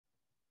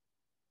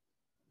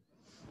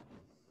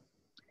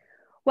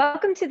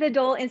Welcome to the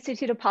Dole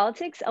Institute of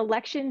Politics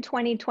Election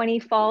 2020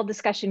 Fall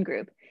Discussion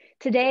Group.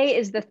 Today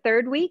is the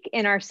third week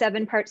in our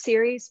 7-part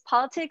series,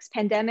 Politics,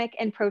 Pandemic,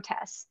 and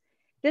Protests.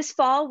 This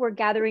fall, we're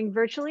gathering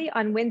virtually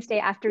on Wednesday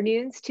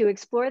afternoons to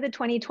explore the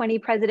 2020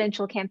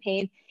 presidential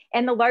campaign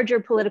and the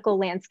larger political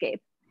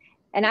landscape.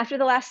 And after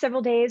the last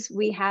several days,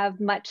 we have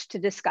much to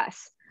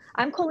discuss.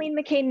 I'm Colleen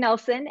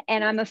McCain-Nelson,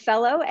 and I'm a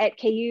fellow at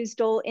KU's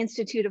Dole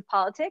Institute of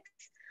Politics.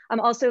 I'm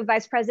also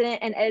vice president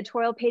and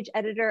editorial page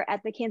editor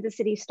at the Kansas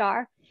City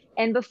Star.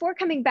 And before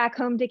coming back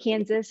home to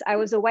Kansas, I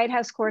was a White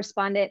House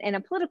correspondent and a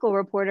political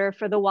reporter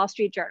for the Wall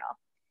Street Journal.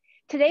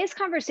 Today's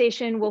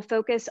conversation will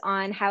focus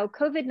on how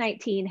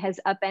COVID-19 has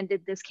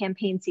upended this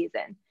campaign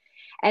season.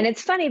 And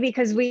it's funny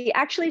because we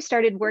actually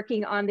started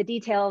working on the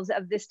details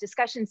of this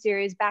discussion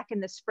series back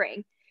in the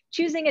spring,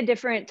 choosing a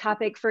different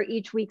topic for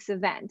each week's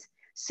event.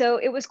 So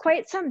it was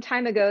quite some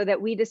time ago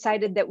that we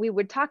decided that we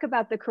would talk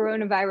about the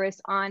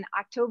coronavirus on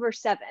October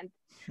 7th.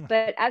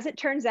 But as it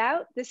turns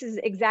out, this is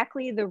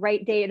exactly the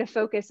right day to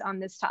focus on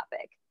this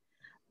topic.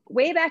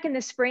 Way back in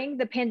the spring,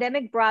 the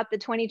pandemic brought the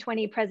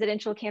 2020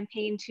 presidential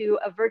campaign to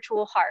a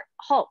virtual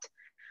halt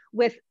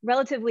with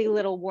relatively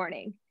little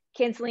warning,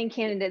 canceling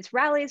candidates'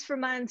 rallies for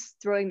months,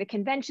 throwing the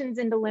conventions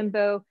into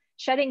limbo,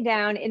 shutting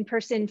down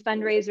in-person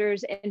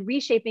fundraisers, and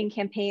reshaping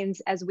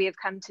campaigns as we have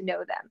come to know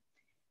them.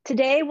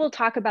 Today, we'll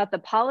talk about the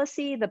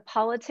policy, the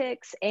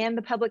politics, and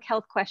the public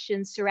health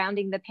questions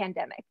surrounding the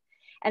pandemic.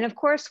 And of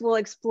course, we'll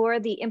explore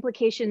the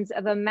implications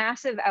of a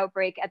massive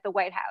outbreak at the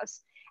White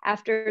House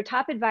after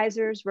top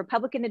advisors,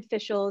 Republican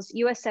officials,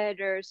 US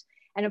senators,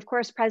 and of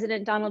course,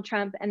 President Donald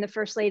Trump and the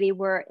First Lady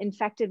were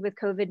infected with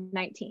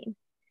COVID-19.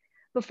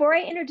 Before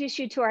I introduce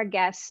you to our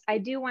guests, I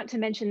do want to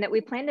mention that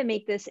we plan to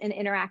make this an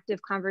interactive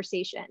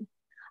conversation.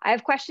 I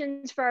have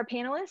questions for our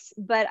panelists,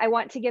 but I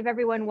want to give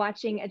everyone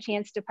watching a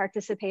chance to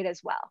participate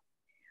as well.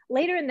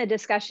 Later in the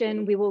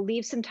discussion, we will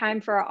leave some time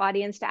for our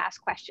audience to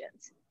ask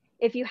questions.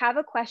 If you have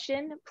a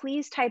question,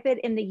 please type it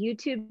in the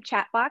YouTube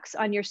chat box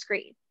on your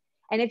screen.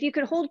 And if you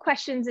could hold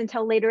questions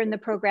until later in the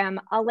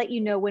program, I'll let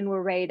you know when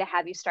we're ready to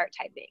have you start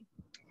typing.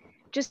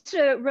 Just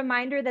a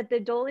reminder that the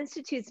Dole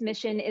Institute's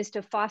mission is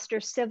to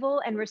foster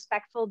civil and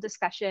respectful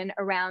discussion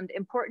around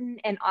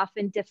important and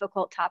often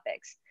difficult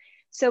topics.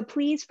 So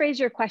please phrase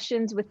your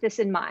questions with this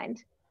in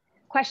mind.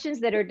 Questions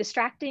that are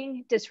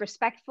distracting,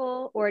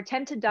 disrespectful, or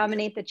attempt to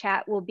dominate the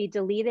chat will be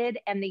deleted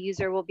and the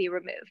user will be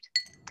removed.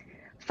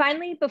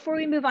 Finally, before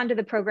we move on to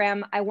the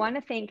program, I want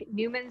to thank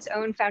Newman's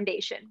own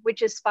foundation,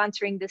 which is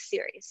sponsoring this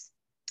series.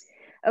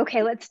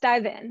 Okay, let's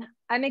dive in.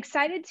 I'm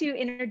excited to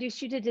introduce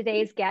you to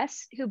today's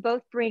guests who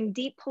both bring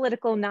deep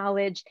political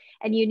knowledge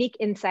and unique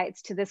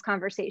insights to this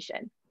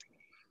conversation.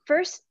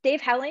 First,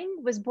 Dave Helling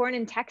was born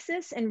in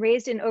Texas and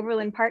raised in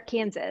Overland Park,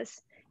 Kansas.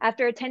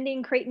 After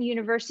attending Creighton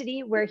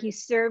University, where he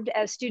served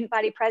as student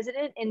body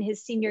president in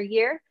his senior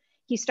year,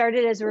 he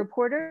started as a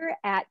reporter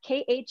at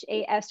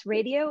KHAS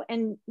Radio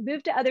and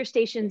moved to other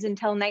stations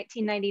until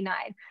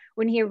 1999,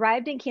 when he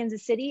arrived in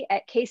Kansas City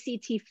at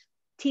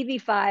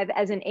KCTV5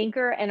 as an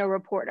anchor and a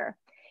reporter.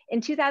 In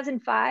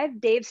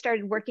 2005, Dave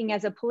started working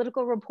as a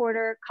political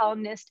reporter,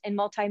 columnist, and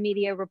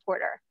multimedia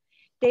reporter.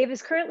 Dave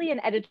is currently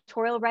an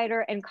editorial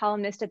writer and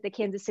columnist at the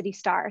Kansas City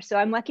Star, so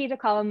I'm lucky to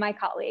call him my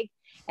colleague.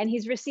 And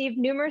he's received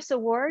numerous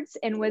awards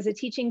and was a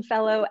teaching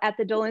fellow at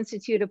the Dole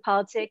Institute of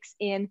Politics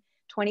in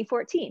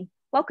 2014.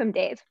 Welcome,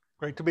 Dave.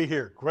 Great to be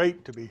here.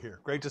 Great to be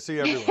here. Great to see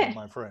everyone,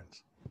 my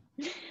friends.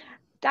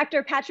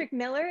 Dr. Patrick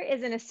Miller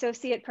is an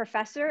associate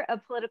professor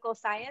of political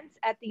science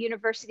at the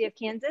University of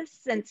Kansas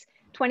since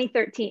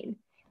 2013.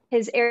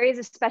 His areas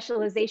of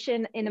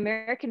specialization in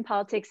American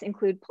politics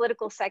include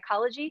political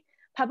psychology,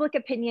 public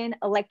opinion,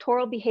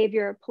 electoral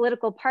behavior,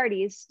 political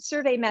parties,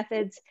 survey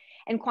methods,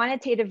 and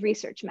quantitative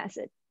research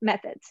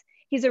methods.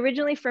 He's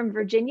originally from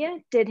Virginia,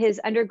 did his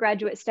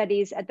undergraduate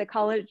studies at the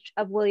College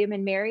of William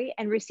and Mary,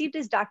 and received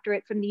his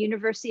doctorate from the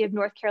University of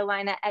North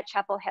Carolina at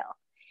Chapel Hill.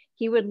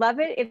 He would love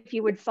it if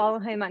you would follow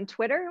him on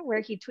Twitter,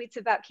 where he tweets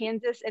about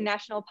Kansas and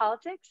national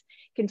politics.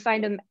 You can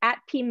find him at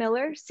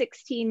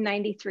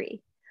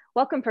pmiller1693.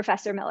 Welcome,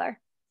 Professor Miller.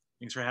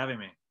 Thanks for having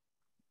me.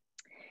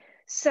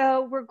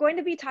 So we're going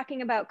to be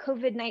talking about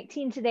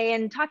COVID-19 today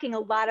and talking a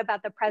lot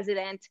about the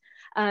president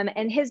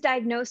and his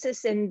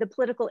diagnosis and the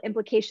political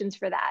implications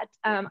for that.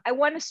 I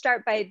want to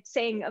start by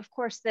saying, of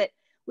course, that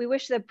we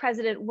wish the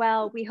president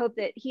well. We hope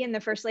that he and the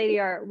First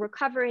Lady are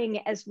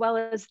recovering, as well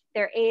as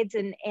their aides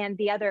and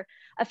the other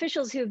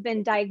officials who've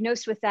been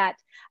diagnosed with that.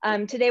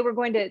 Today, we're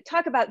going to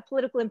talk about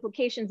political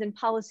implications and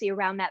policy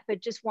around that, but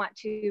just want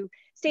to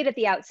state at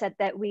the outset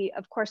that we,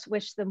 of course,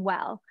 wish them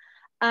well.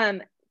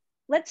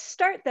 Let's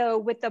start, though,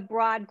 with the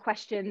broad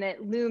question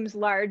that looms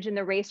large in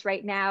the race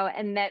right now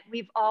and that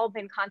we've all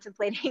been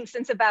contemplating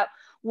since about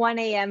 1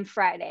 a.m.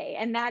 Friday,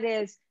 and that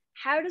is,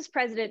 how does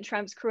President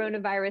Trump's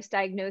coronavirus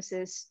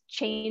diagnosis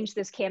change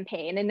this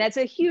campaign? And that's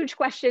a huge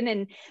question,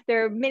 and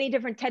there are many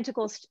different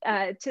tentacles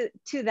to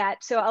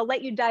that. So I'll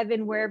let you dive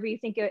in wherever you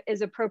think it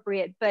is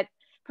appropriate. But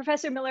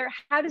Professor Miller,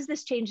 how does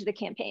this change the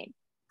campaign?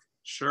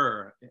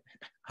 Sure.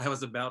 I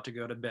was about to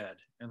go to bed,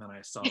 and then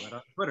I saw that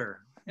on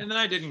Twitter. And then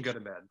I didn't go to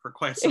bed for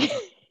quite some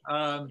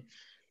time.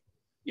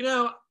 You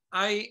know,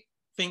 I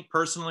think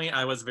personally,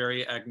 I was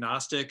very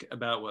agnostic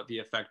about what the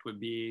effect would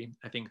be.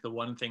 I think the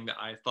one thing that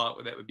I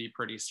thought that would be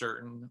pretty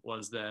certain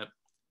was that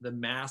the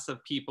mass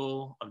of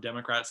people, of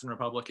Democrats and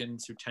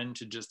Republicans who tend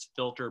to just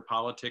filter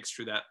politics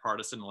through that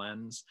partisan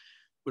lens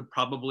would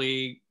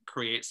probably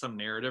create some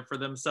narrative for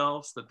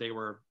themselves that they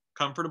were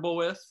comfortable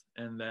with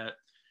and that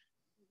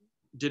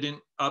didn't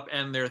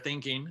upend their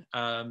thinking.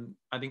 I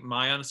think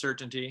my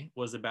uncertainty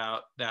was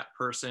about that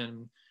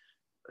person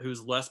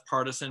who's less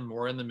partisan,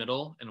 more in the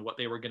middle, and what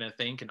they were going to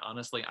think. And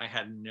honestly, I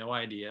had no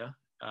idea.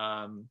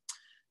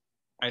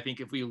 I think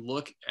if we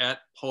look at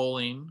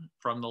polling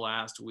from the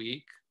last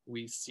week,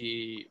 we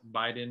see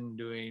Biden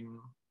doing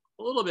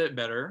a little bit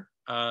better.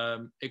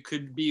 It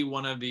could be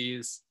one of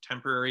these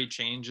temporary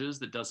changes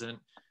that doesn't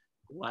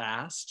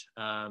last.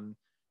 I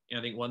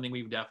think one thing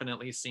we've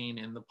definitely seen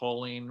in the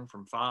polling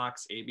from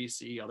Fox,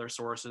 ABC, other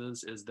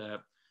sources is that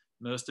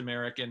most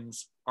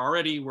Americans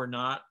already were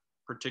not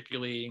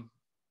particularly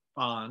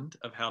fond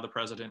of how the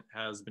president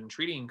has been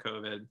treating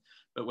COVID,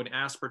 but when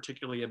asked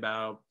particularly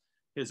about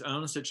his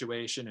own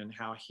situation and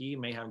how he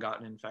may have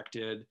gotten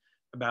infected,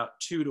 about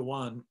 2 to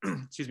 1,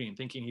 excuse me,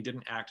 thinking he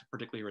didn't act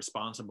particularly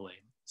responsibly.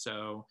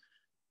 So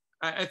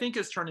I think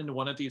it's turned into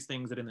one of these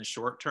things that in the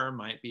short term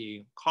might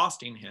be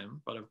costing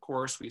him, but of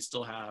course we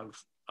still have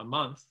a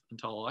month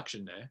until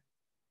Election Day.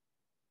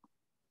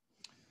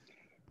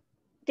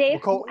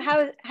 Dave,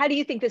 how do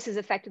you think this has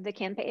affected the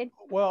campaign?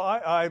 Well,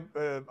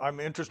 I'm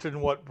interested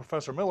in what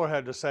Professor Miller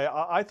had to say.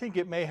 I think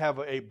it may have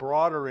a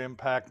broader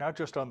impact, not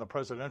just on the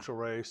presidential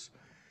race,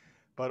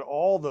 but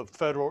all the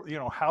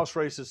federal, House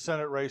races,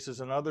 Senate races,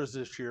 and others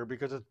this year,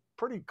 because it's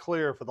pretty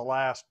clear for the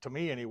last, to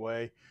me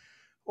anyway,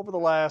 over the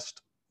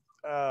last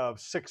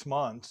 6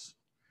 months,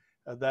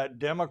 that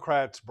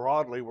Democrats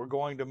broadly were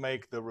going to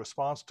make the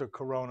response to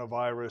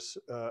coronavirus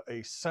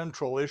a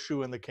central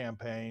issue in the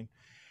campaign.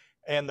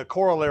 And the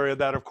corollary of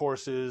that, of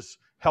course, is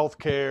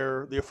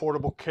healthcare, the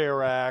Affordable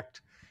Care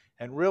Act,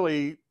 and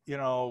really,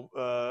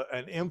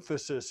 an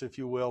emphasis, if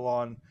you will,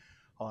 on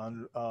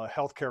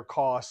healthcare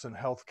costs and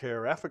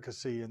healthcare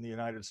efficacy in the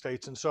United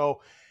States. And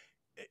so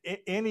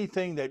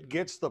anything that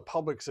gets the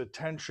public's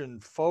attention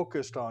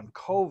focused on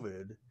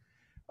COVID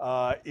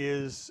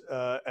is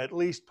at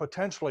least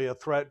potentially a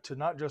threat to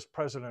not just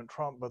President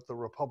Trump, but the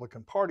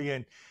Republican Party.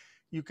 And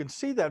you can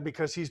see that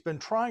because he's been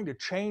trying to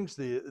change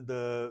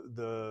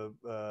the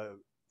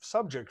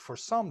subject for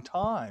some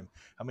time.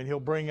 I mean, he'll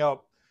bring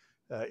up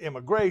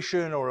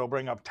immigration, or he'll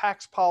bring up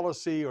tax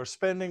policy or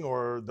spending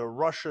or the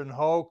Russian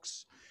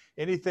hoax,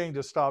 anything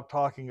to stop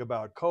talking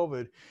about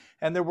COVID.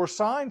 And there were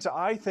signs,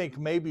 I think,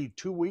 maybe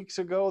 2 weeks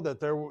ago that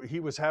he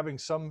was having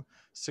some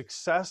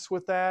success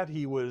with that.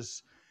 He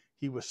was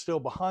still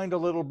behind a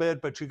little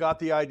bit, but you got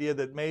the idea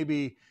that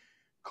maybe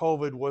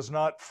COVID was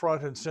not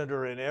front and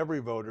center in every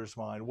voter's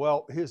mind.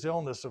 Well, his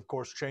illness, of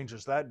course,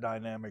 changes that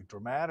dynamic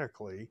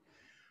dramatically,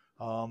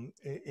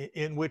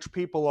 in which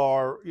people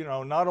are,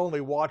 not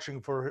only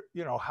watching for,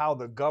 how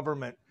the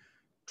government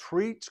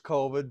treats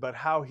COVID, but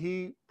how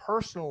he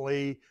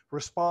personally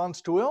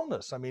responds to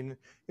illness. I mean,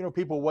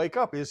 people wake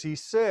up. Is he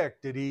sick?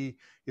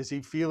 Is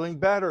he feeling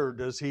better?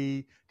 Did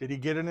he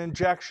get an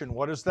injection?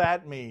 What does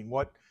that mean?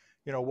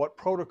 What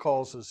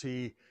protocols is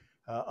he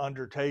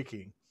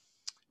undertaking?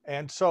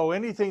 And so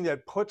anything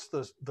that puts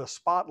the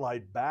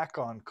spotlight back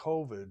on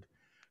COVID,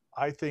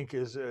 I think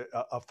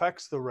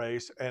affects the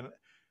race. And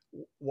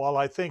while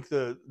I think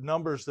the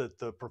numbers that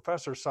the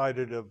professor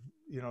cited of,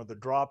 the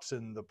drops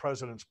in the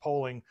president's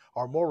polling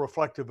are more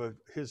reflective of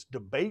his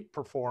debate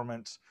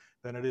performance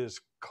than it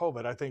is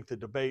COVID, I think the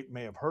debate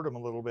may have hurt him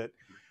a little bit.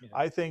 Yeah.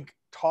 I think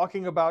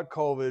talking about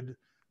COVID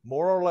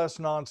more or less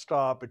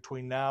nonstop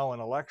between now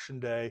and Election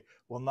Day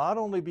will not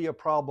only be a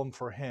problem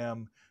for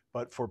him,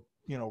 but for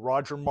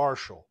Roger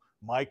Marshall,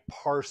 Mike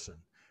Parson,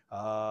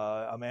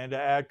 Amanda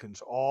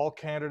Adkins, all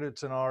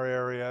candidates in our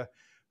area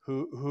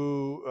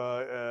who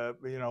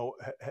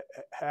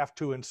have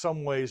to in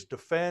some ways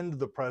defend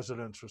the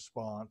president's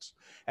response,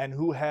 and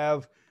who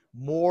have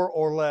more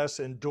or less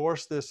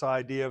endorsed this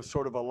idea of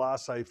sort of a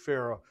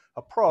laissez-faire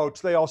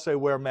approach. They all say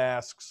wear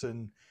masks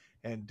and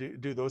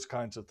do those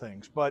kinds of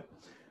things, but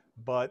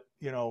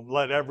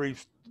let every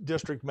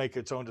district make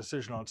its own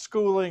decision on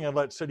schooling, and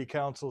let city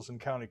councils and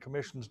county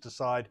commissions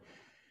decide.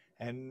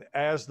 And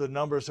as the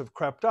numbers have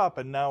crept up,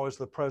 and now as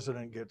the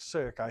president gets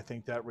sick, I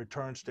think that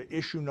returns to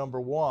issue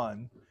number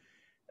one.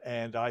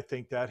 And I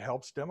think that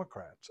helps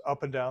Democrats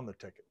up and down the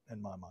ticket,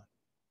 in my mind.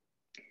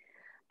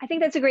 I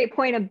think that's a great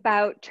point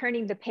about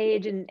turning the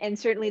page, and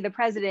certainly the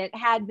president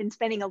had been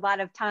spending a lot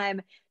of time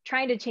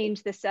trying to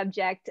change the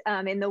subject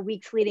in the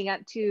weeks leading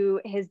up to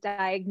his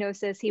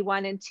diagnosis. He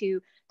wanted to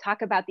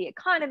talk about the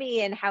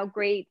economy and how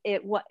great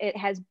it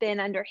has been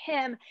under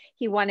him.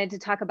 He wanted to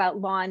talk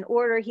about law and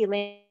order. He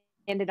landed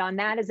landed on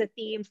that as a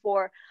theme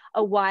for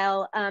a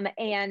while.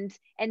 And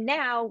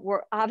now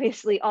we're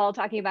obviously all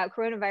talking about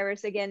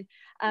coronavirus again.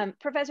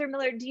 Professor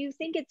Miller, do you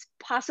think it's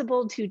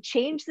possible to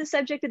change the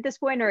subject at this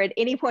point or at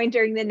any point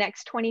during the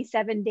next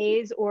 27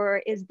 days?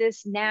 Or is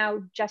this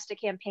now just a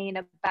campaign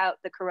about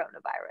the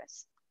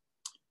coronavirus?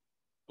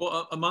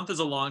 Well, a month is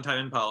a long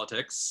time in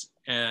politics,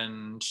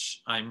 and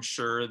I'm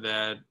sure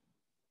that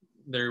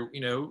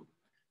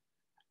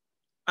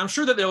I'm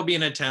sure that there will be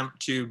an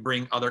attempt to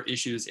bring other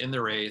issues in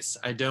the race.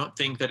 I don't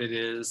think that it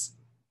is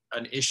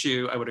an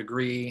issue, I would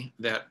agree,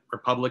 that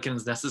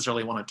Republicans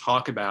necessarily want to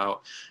talk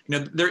about.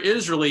 There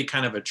is really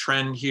kind of a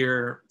trend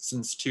here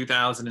since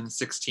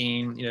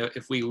 2016.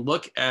 If we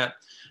look at,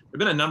 there have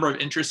been a number of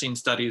interesting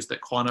studies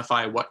that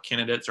quantify what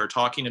candidates are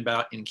talking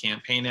about in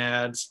campaign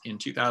ads in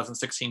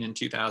 2016 and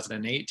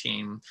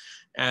 2018.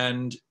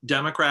 And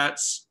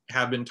Democrats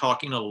have been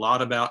talking a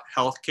lot about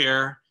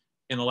healthcare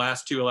in the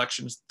last 2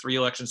 elections, 3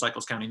 election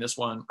cycles counting this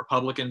one.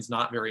 Republicans,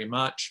 not very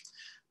much.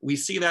 We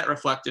see that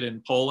reflected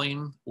in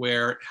polling,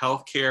 where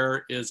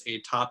healthcare is a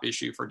top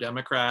issue for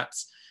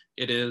Democrats.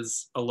 It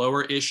is a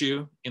lower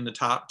issue in the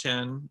top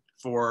 10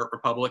 for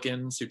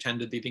Republicans, who tend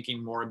to be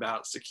thinking more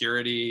about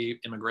security,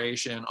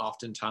 immigration,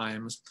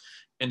 oftentimes.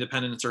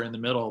 Independents are in the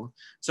middle.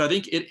 So I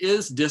think it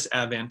is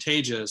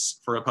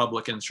disadvantageous for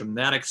Republicans from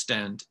that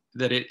extent,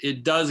 that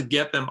it does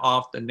get them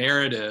off the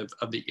narrative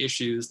of the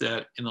issues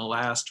that in the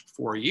last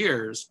 4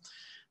 years,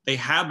 they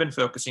have been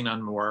focusing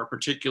on more,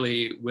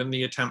 particularly when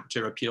the attempt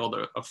to repeal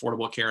the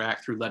Affordable Care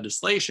Act through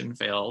legislation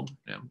failed,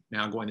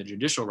 now going the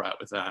judicial route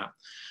with that.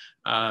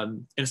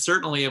 And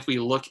certainly if we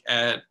look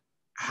at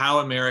how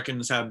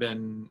Americans have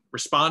been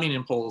responding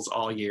in polls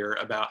all year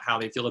about how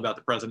they feel about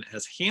the president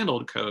has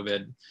handled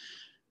COVID,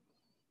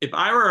 if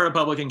I were a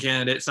Republican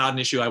candidate, it's not an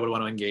issue I would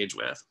want to engage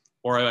with,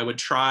 or I would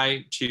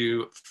try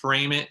to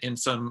frame it in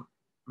some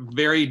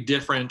very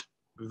different,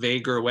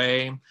 vaguer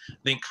way. I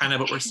think kind of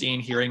what we're seeing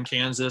here in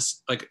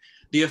Kansas, like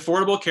the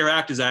Affordable Care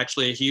Act is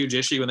actually a huge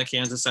issue in the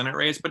Kansas Senate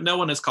race, but no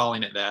one is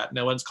calling it that.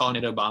 No one's calling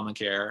it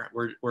Obamacare.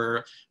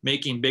 We're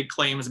making big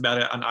claims about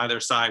it on either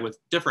side with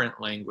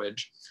different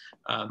language.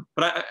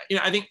 But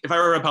I think if I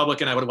were a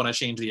Republican, I would want to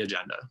change the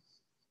agenda.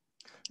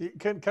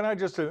 Can I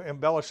just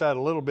embellish that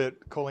a little bit,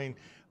 Colleen?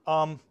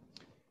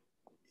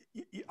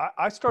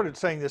 I started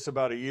saying this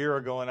about a year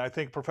ago, and I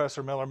think,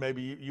 Professor Miller,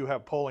 maybe you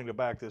have polling to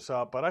back this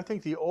up, but I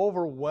think the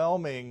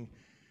overwhelming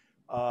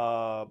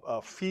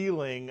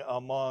feeling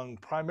among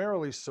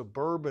primarily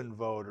suburban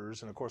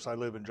voters, and of course I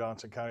live in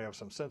Johnson County, I have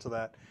some sense of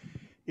that,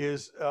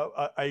 is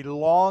a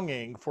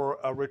longing for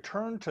a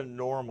return to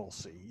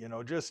normalcy.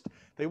 Just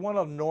they want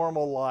a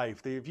normal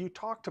life. If you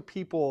talk to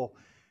people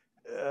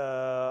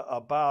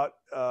about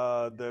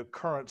the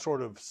current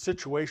sort of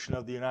situation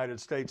of the United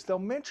States, they'll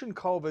mention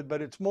COVID,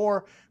 but it's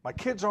more, my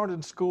kids aren't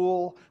in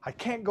school, I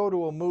can't go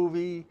to a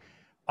movie,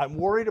 I'm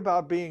worried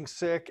about being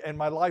sick, and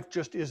my life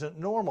just isn't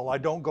normal. I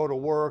don't go to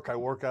work, I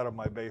work out of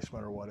my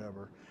basement or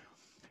whatever.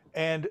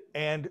 And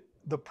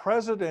the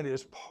president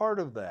is part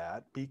of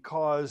that,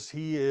 because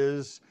he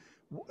is,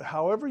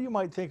 however you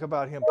might think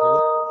about him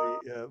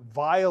politically,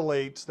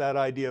 violates that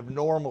idea of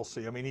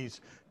normalcy. I mean,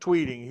 he's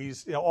tweeting,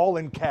 he's all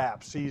in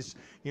caps, he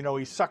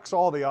sucks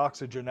all the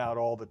oxygen out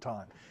all the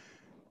time.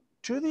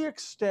 To the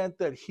extent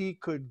that he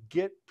could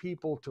get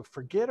people to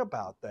forget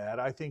about that,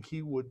 I think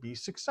he would be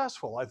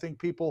successful. I think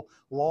people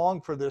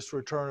long for this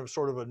return of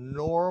sort of a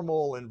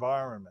normal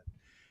environment.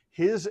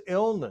 His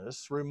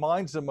illness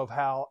reminds them of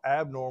how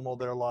abnormal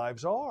their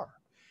lives are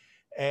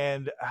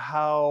and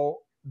how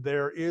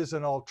there is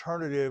an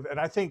alternative. And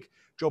I think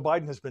Joe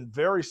Biden has been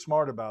very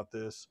smart about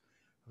this,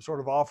 sort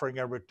of offering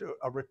a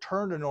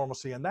return to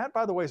normalcy. And that,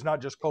 by the way, is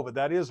not just COVID.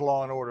 That is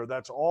law and order.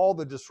 That's all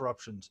the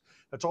disruptions.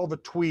 That's all the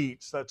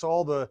tweets. That's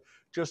all the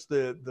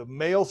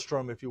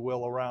maelstrom, if you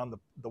will, around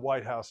the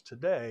White House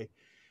today.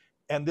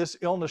 And this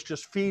illness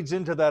just feeds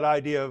into that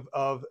idea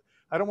of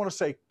I don't want to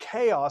say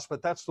chaos,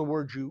 but that's the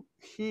word you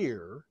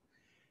hear.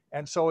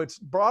 And so it's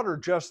broader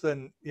just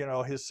than,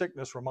 his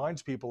sickness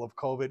reminds people of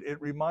COVID.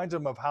 It reminds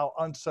them of how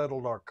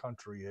unsettled our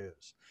country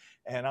is.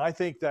 And I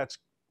think that's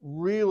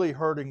really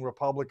hurting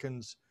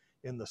Republicans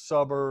in the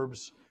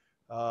suburbs.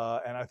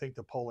 And I think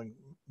the polling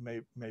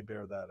may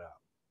bear that out.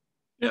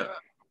 Yeah,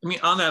 I mean,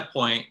 on that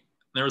point,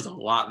 there was a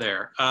lot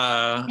there.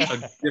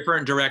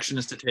 Different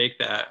directions to take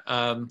that.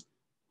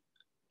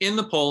 In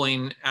the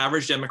polling,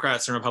 average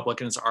Democrats and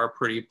Republicans are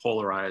pretty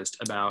polarized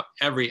about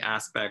every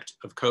aspect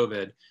of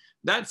COVID.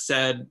 That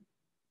said,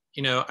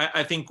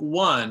 I think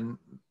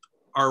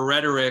our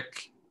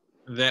rhetoric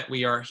that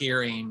we are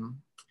hearing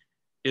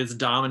is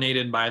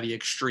dominated by the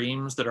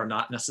extremes that are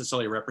not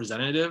necessarily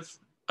representative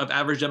of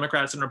average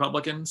Democrats and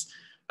Republicans.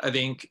 I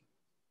think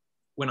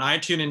when I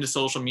tune into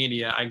social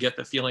media, I get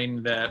the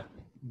feeling that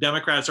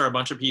Democrats are a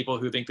bunch of people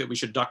who think that we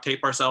should duct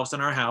tape ourselves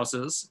in our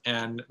houses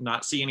and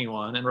not see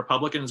anyone. And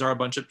Republicans are a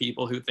bunch of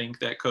people who think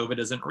that COVID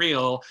isn't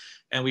real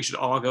and we should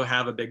all go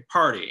have a big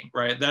party,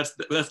 right? That's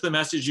the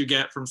message you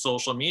get from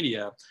social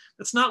media.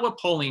 That's not what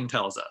polling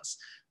tells us.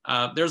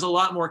 There's a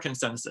lot more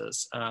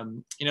consensus.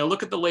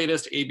 Look at the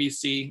latest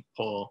ABC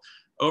poll.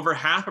 over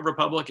half of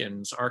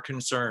Republicans are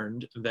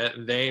concerned that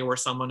they or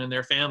someone in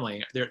their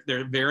family,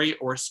 they're very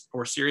or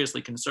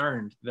seriously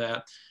concerned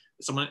that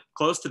someone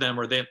close to them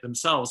or they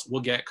themselves will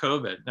get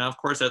COVID. Now, of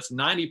course, that's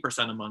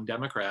 90% among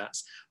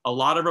Democrats. A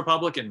lot of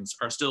Republicans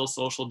are still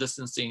social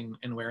distancing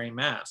and wearing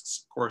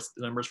masks. Of course,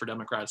 the numbers for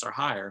Democrats are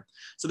higher.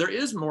 So there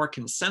is more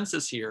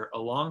consensus here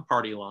along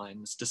party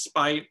lines,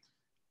 despite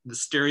the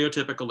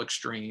stereotypical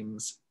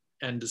extremes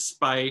and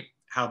despite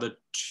how the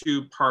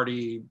two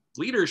party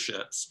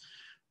leaderships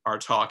are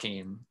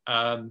talking.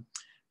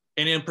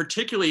 And in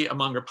particularly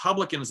among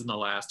Republicans in the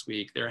last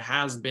week, there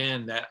has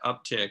been that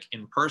uptick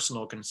in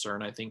personal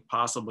concern, I think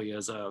possibly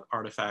as an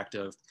artifact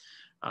of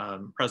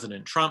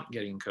President Trump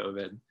getting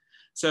COVID.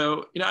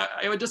 So,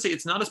 I would just say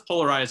it's not as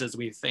polarized as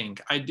we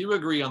think. I do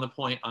agree on the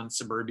point on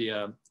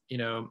suburbia.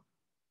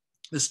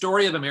 The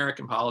story of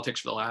American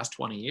politics for the last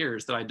 20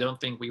 years that I don't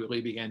think we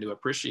really began to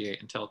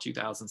appreciate until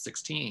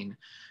 2016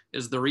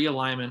 is the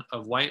realignment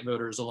of white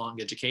voters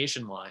along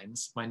education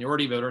lines.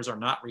 Minority voters are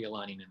not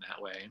realigning in that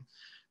way.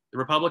 The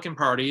Republican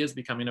Party is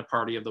becoming a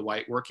party of the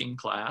white working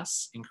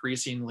class,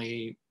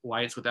 increasingly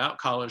whites without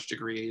college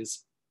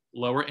degrees,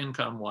 lower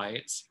income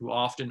whites who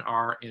often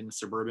are in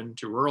suburban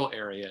to rural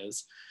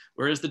areas,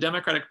 whereas the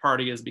Democratic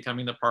Party is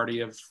becoming the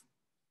party of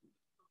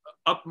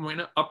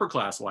upper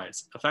class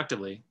whites,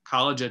 effectively,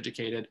 college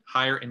educated,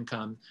 higher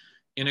income,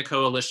 in a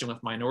coalition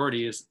with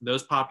minorities.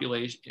 Those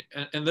population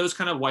and those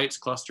kind of whites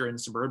cluster in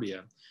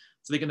suburbia.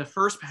 So I think in the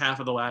first half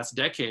of the last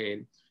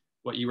decade,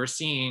 what you were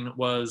seeing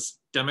was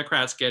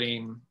Democrats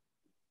getting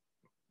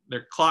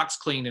their clocks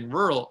cleaned in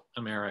rural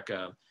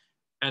America.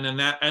 And then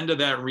that end of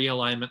that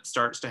realignment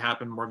starts to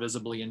happen more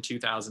visibly in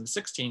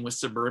 2016 with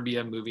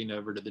suburbia moving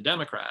over to the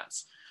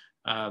Democrats.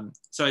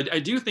 So I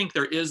do think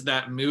there is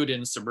that mood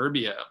in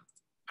suburbia.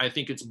 I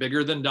think it's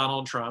bigger than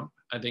Donald Trump.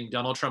 I think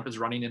Donald Trump is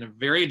running in a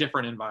very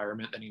different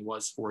environment than he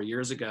was 4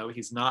 years ago.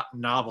 He's not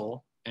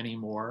novel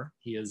anymore.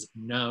 He is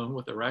known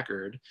with a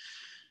record.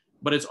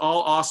 But it's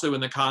all also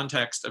in the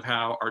context of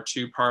how our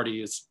two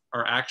parties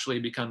are actually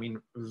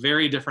becoming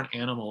very different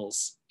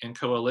animals and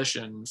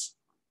coalitions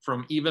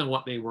from even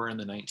what they were in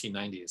the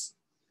 1990s.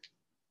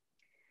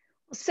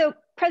 So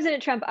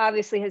President Trump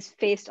obviously has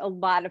faced a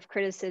lot of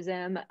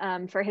criticism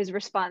for his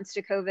response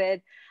to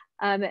COVID.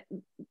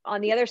 On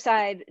the other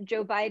side,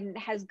 Joe Biden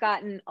has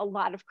gotten a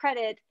lot of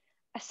credit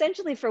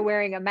essentially for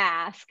wearing a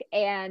mask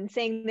and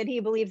saying that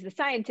he believes the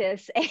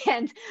scientists.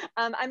 And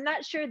I'm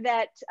not sure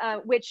that,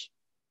 which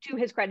to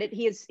his credit,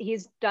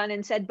 he's done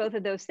and said both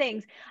of those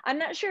things. I'm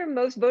not sure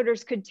most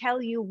voters could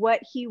tell you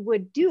what he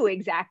would do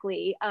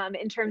exactly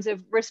in terms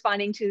of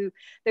responding to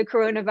the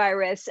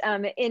coronavirus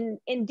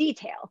in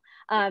detail.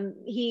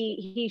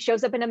 He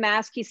shows up in a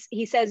mask.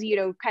 He says,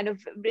 kind of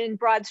in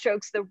broad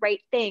strokes, the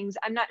right things.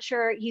 I'm not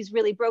sure he's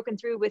really broken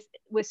through with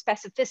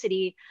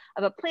specificity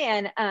of a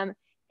plan.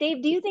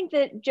 Dave, do you think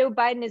that Joe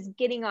Biden is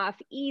getting off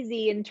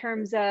easy in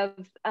terms of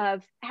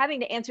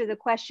having to answer the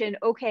question,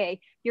 okay,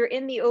 you're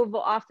in the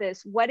Oval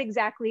Office, what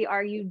exactly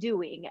are you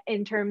doing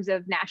in terms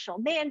of national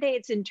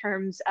mandates, in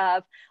terms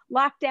of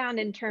lockdown,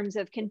 in terms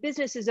of can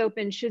businesses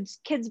open, should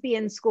kids be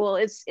in school?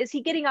 Is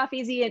he getting off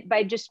easy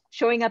by just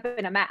showing up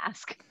in a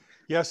mask?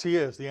 Yes, he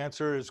is. The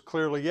answer is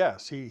clearly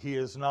yes. He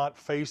is not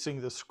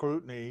facing the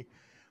scrutiny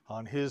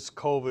on his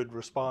COVID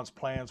response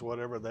plans,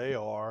 whatever they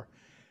are,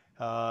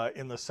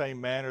 in the same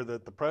manner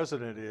that the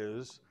president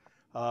is.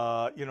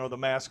 The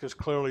mask is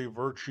clearly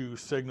virtue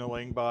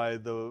signaling by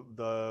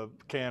the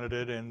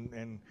candidate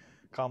and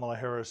Kamala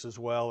Harris as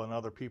well and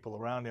other people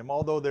around him,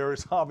 although there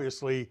is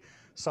obviously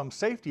some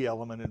safety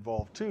element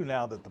involved too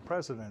now that the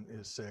president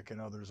is sick and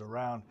others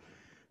around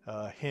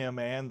him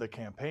and the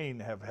campaign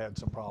have had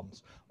some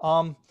problems.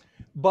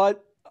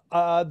 But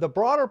the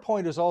broader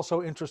point is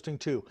also interesting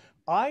too.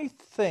 I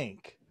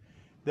think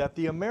that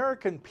the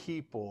American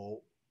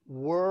people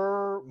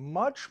were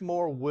much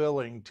more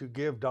willing to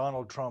give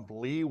Donald Trump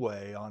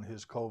leeway on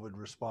his COVID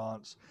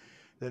response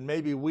than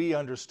maybe we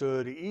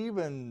understood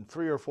even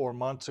 3 or 4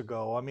 months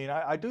ago. I mean,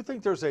 I do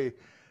think there's a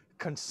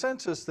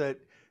consensus that,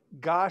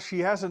 gosh, he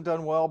hasn't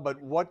done well, but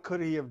what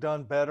could he have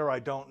done better? I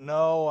don't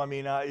know. I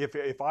mean,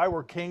 if I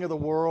were king of the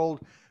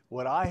world,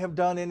 would I have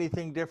done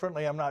anything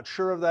differently? I'm not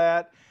sure of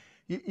that.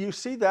 You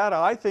see that,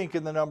 I think,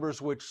 in the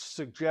numbers which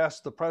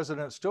suggest the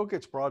president still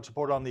gets broad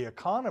support on the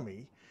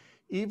economy,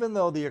 even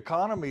though the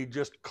economy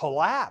just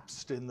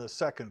collapsed in the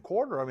second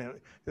quarter. I mean,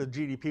 the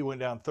GDP went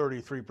down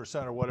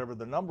 33% or whatever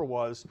the number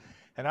was.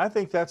 And I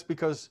think that's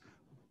because,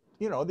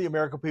 the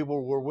American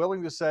people were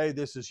willing to say,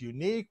 this is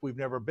unique. We've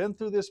never been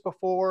through this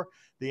before.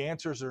 The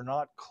answers are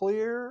not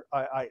clear.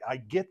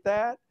 I get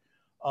that.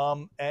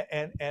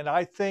 And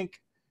I think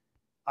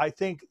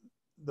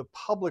the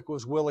public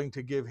was willing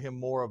to give him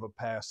more of a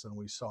pass than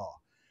we saw.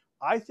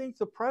 I think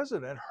the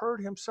president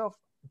hurt himself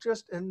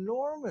just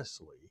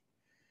enormously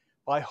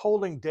by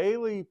holding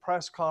daily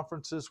press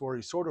conferences where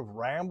he sort of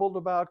rambled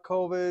about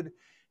COVID,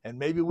 and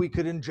maybe we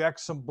could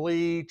inject some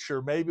bleach,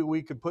 or maybe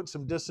we could put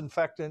some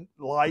disinfectant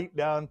light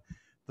down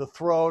the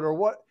throat, or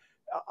what.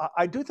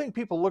 I do think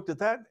people looked at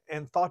that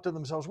and thought to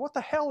themselves, what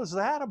the hell is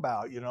that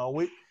about?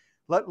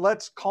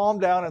 let's calm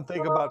down and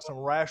think about some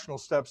rational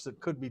steps that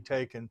could be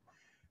taken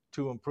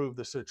to improve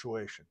the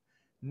situation.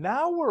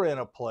 Now we're in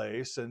a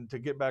place, and to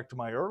get back to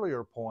my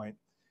earlier point,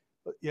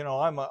 you know,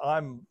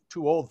 I'm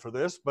too old for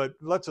this, but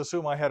let's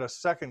assume I had a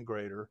second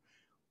grader.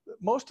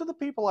 Most of the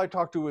people I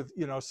talk to with,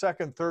 you know,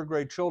 second, third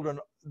grade children,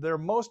 they're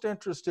most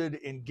interested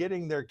in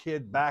getting their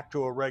kid back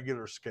to a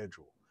regular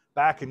schedule,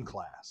 back in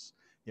class,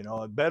 you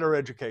know, a better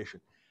education.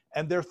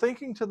 And they're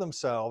thinking to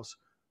themselves,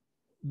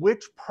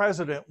 which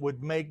president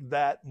would make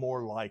that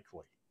more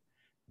likely?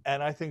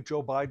 And I think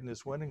Joe Biden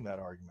is winning that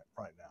argument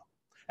right now.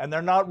 And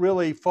they're not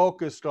really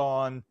focused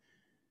on,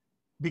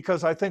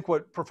 because I think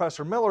what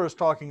Professor Miller is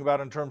talking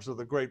about in terms of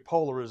the great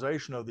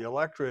polarization of the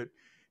electorate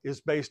is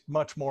based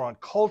much more on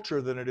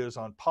culture than it is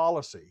on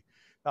policy.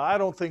 Now, I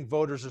don't think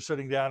voters are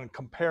sitting down and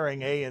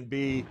comparing A and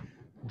B,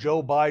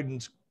 Joe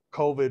Biden's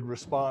COVID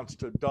response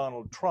to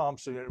Donald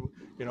Trump's, you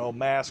know,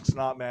 masks,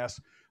 not masks.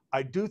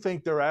 I do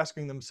think they're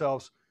asking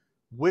themselves,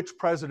 which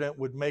president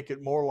would make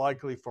it more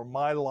likely for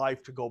my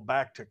life to go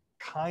back to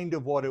kind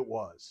of what it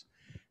was?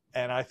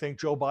 And I think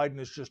Joe Biden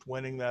is just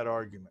winning that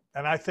argument.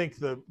 And I think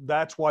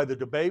that's why the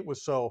debate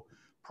was so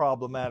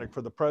problematic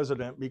for the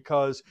president,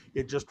 because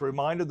it just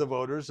reminded the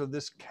voters of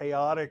this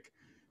chaotic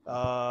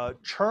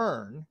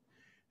churn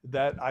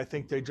that I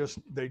think they just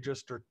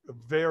are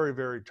very,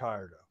 very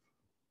tired of.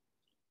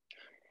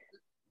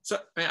 So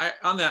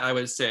on that, I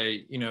would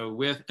say, you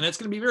know, and it's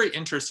going to be very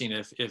interesting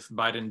if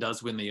Biden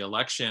does win the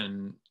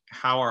election,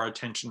 how our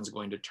attention is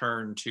going to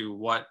turn to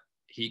what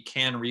he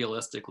can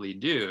realistically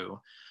do.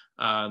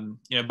 You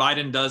know,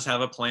 Biden does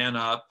have a plan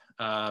up.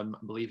 I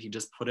believe he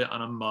just put it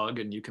on a mug,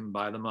 and you can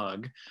buy the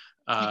mug,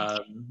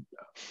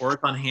 or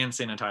it's on hand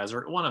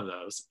sanitizer, one of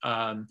those.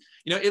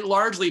 You know, it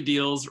largely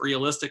deals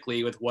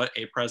realistically with what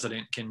a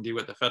president can do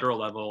at the federal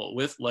level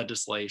with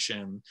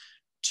legislation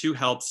to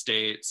help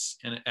states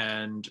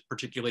and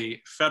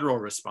particularly federal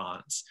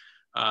response.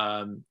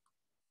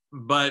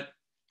 But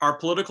our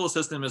political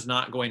system is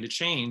not going to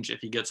change if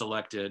he gets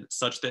elected,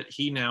 such that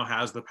he now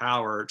has the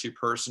power to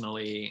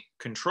personally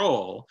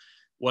control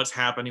what's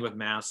happening with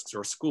masks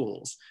or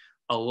schools.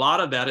 A lot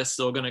of that is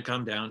still going to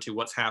come down to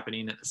what's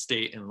happening at the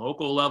state and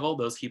local level.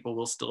 Those people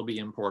will still be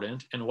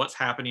important, and what's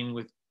happening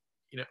with,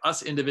 you know,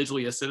 us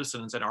individually as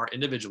citizens and our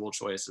individual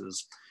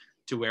choices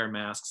to wear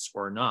masks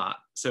or not.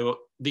 So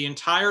the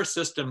entire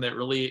system that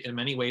really in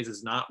many ways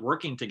is not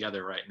working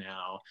together right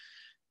now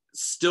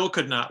still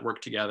could not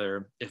work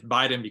together if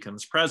Biden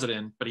becomes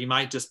president, but he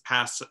might just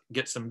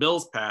get some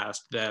bills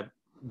passed that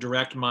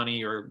direct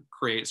money or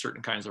create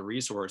certain kinds of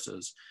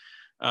resources.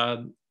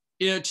 You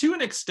know, to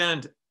an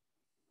extent,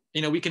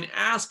 you know, we can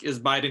ask, is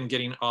Biden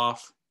getting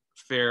off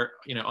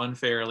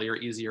unfairly or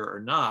easier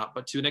or not?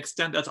 But to an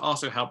extent, that's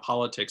also how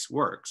politics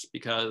works,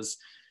 because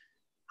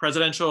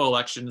presidential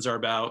elections are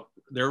about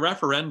their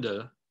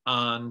referenda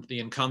on the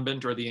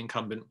incumbent or the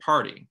incumbent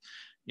party.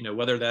 You know,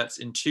 whether that's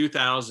in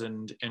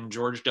 2000 and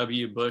George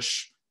W.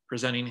 Bush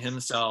presenting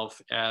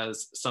himself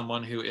as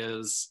someone who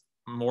is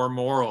more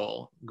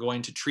moral,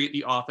 going to treat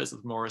the office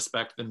with more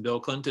respect than Bill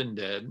Clinton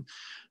did.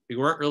 We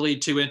weren't really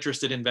too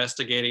interested in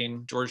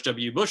investigating George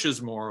W.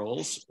 Bush's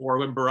morals, or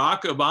when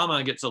Barack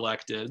Obama gets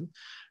elected,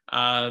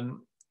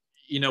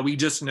 you know, we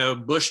just know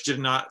Bush did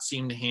not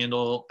seem to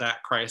handle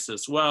that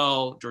crisis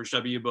well, George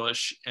W.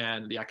 Bush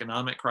and the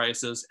economic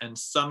crisis, and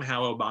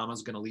somehow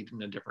Obama's going to lead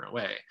in a different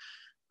way.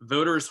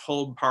 Voters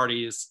hold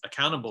parties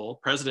accountable,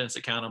 presidents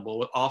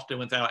accountable, often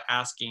without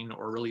asking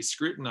or really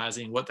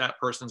scrutinizing what that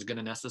person's going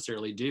to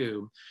necessarily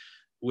do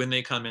when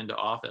they come into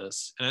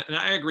office. And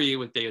I agree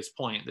with Dave's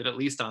point that at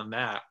least on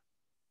that,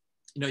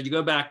 you know, you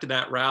go back to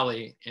that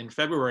rally in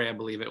February, I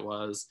believe it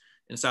was,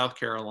 in South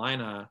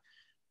Carolina,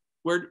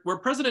 where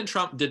President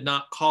Trump did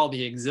not call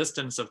the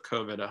existence of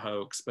COVID a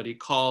hoax, but he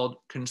called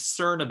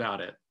concern about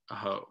it a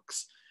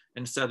hoax,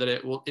 and said that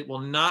it will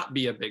not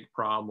be a big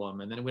problem.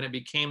 And then when it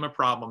became a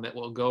problem, it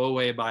will go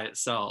away by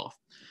itself.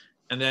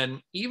 And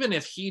then even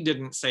if he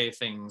didn't say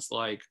things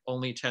like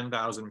only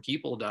 10,000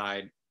 people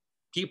died,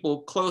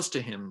 people close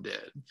to him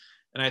did.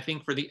 And I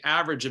think for the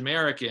average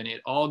American,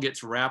 it all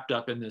gets wrapped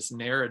up in this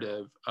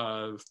narrative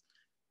of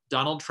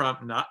Donald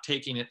Trump not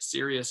taking it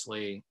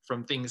seriously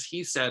from things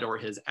he said or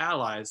his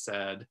allies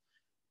said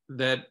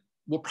that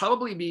will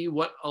probably be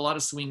what a lot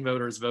of swing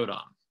voters vote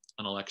on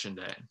election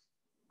day.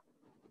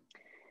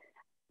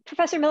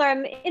 Professor Miller,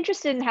 I'm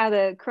interested in how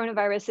the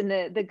coronavirus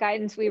and the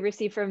guidance we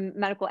received from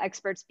medical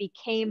experts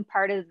became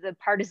part of the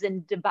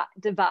partisan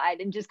divide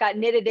and just got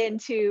knitted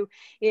into,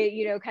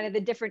 you know, kind of the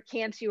different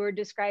camps you were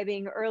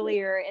describing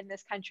earlier in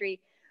this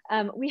country.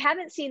 We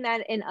haven't seen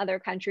that in other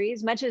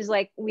countries, much as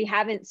like we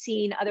haven't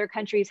seen other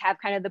countries have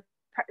kind of the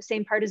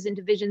same partisan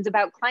divisions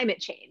about climate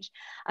change.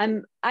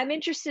 I'm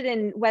interested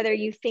in whether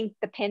you think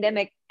the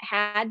pandemic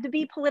had to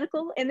be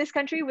political in this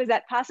country. Was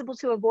that possible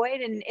to avoid?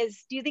 And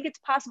do you think it's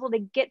possible to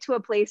get to a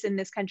place in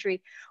this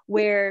country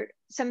where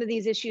some of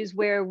these issues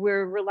where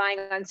we're relying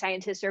on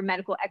scientists or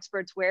medical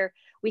experts, where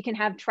we can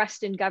have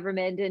trust in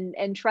government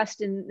and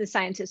trust in the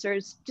scientists, or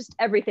is just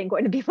everything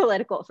going to be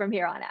political from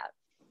here on out?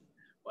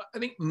 Well, I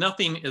think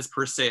nothing is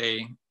per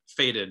se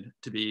fated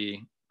to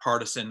be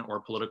partisan or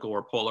political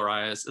or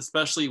polarized,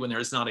 especially when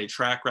there's not a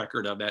track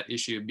record of that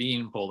issue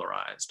being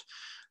polarized.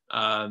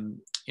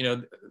 You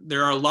know,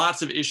 there are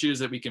lots of issues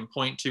that we can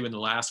point to in the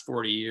last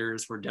 40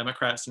 years where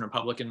Democrats and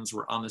Republicans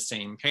were on the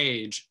same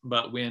page,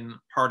 but when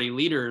party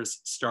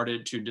leaders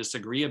started to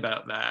disagree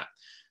about that,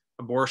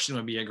 abortion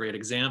would be a great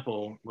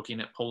example,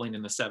 looking at polling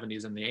in the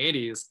 70s and the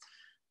 80s,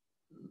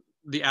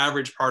 the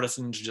average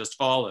partisans just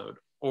followed.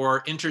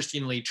 Or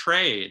interestingly,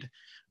 trade,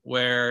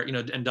 where, you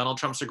know, and Donald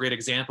Trump's a great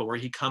example, where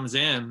he comes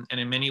in and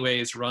in many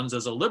ways runs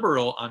as a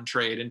liberal on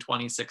trade in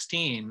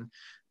 2016,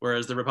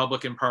 whereas the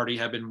Republican Party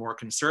had been more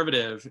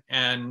conservative,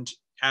 and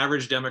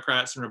average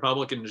Democrats and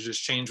Republicans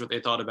just changed what they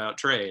thought about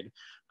trade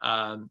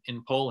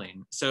in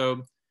polling.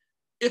 So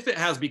if it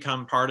has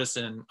become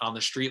partisan on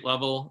the street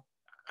level,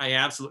 I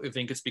absolutely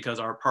think it's because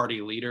our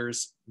party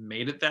leaders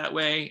made it that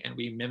way and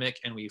we mimic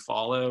and we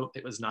follow.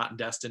 It was not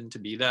destined to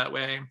be that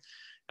way.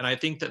 And I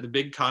think that the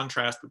big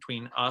contrast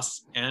between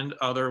us and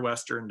other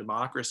Western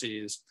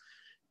democracies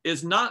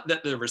is not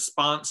that the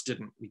response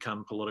didn't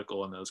become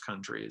political in those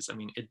countries. I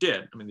mean, it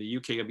did. I mean, the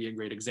UK would be a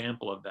great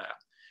example of that.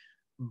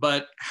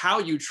 But how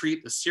you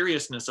treat the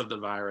seriousness of the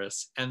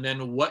virus and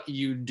then what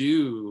you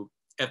do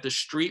at the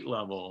street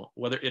level,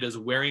 whether it is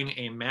wearing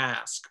a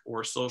mask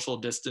or social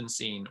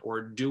distancing,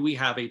 or do we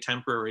have a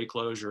temporary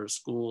closure of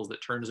schools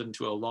that turns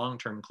into a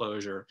long-term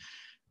closure,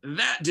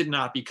 that did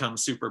not become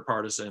super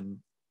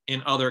partisan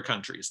in other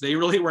countries. They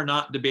really were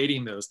not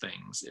debating those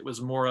things. It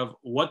was more of,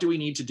 what do we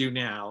need to do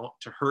now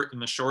to hurt in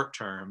the short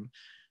term,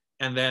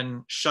 and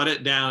then shut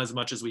it down as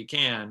much as we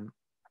can,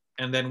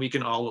 and then we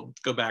can all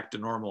go back to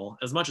normal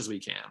as much as we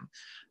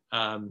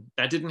can.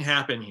 That didn't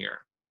happen here.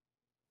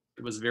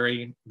 It was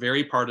very,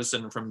 very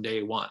partisan from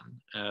day one.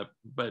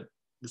 But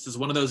this is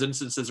one of those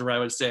instances where I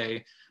would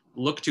say,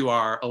 look to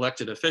our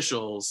elected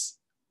officials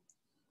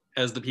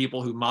as the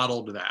people who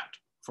modeled that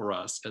for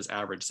us as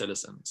average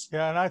citizens.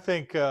 Yeah, and I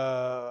think,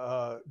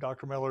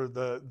 Dr. Miller,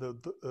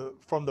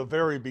 from the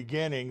very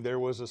beginning, there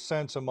was a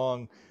sense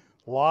among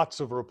lots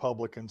of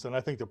Republicans, and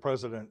I think the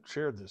president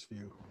shared this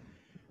view,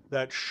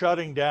 that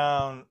shutting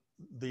down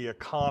the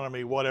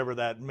economy, whatever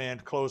that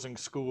meant, closing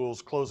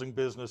schools, closing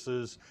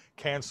businesses,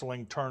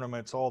 canceling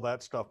tournaments, all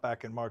that stuff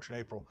back in March and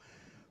April,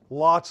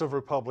 lots of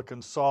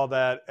Republicans saw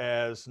that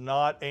as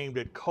not aimed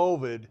at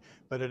COVID,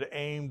 but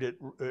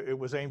it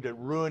was aimed at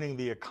ruining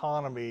the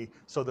economy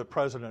so that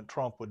President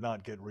Trump would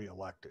not get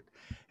reelected.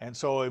 And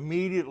so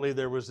immediately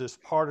there was this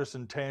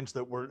partisan tinge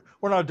that we're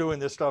not doing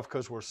this stuff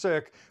because we're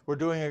sick. We're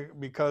doing it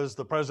because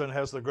the president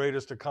has the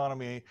greatest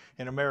economy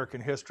in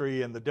American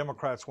history and the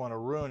Democrats want to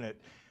ruin it.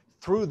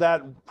 Through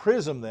that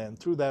prism then,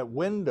 through that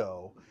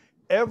window,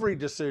 every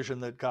decision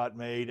that got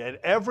made at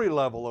every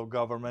level of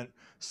government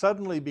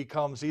suddenly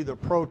becomes either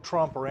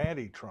pro-Trump or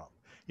anti-Trump.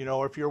 You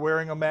know, if you're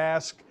wearing a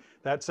mask,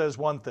 that says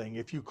one thing.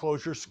 If you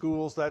close your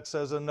schools, that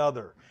says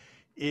another.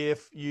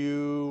 If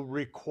you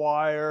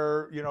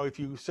require, you know, if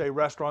you say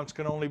restaurants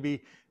can only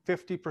be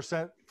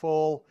 50%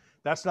 full,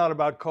 that's not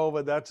about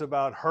COVID, that's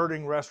about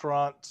hurting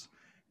restaurants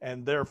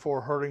and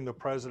therefore hurting the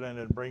president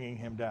and bringing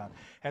him down.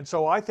 And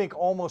so I think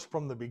almost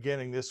from the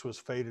beginning, this was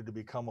fated to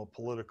become a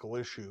political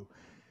issue,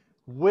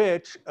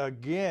 which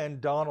again,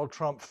 Donald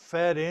Trump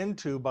fed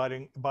into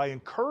by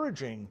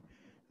encouraging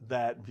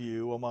that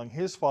view among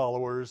his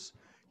followers.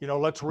 You know,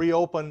 let's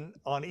reopen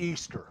on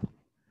Easter,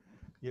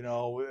 you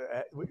know,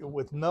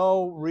 with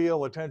no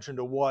real attention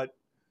to what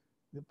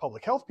the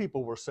public health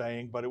people were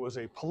saying, but it was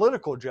a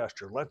political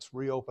gesture. Let's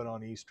reopen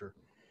on Easter.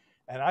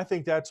 And I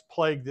think that's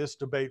plagued this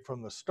debate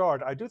from the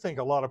start. I do think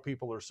a lot of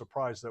people are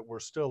surprised that we're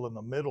still in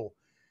the middle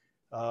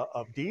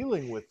of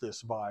dealing with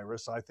this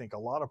virus. I think a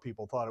lot of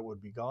people thought it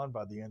would be gone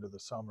by the end of the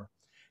summer.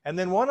 And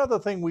then one other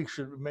thing we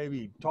should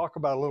maybe talk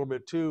about a little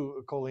bit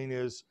too, Colleen,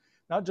 is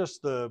not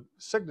just the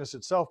sickness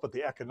itself, but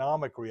the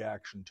economic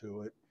reaction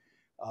to it.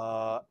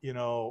 You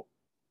know,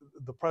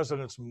 the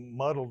president's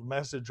muddled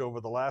message over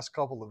the last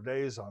couple of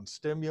days on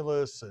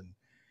stimulus, and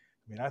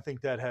I mean, I think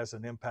that has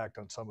an impact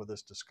on some of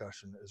this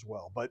discussion as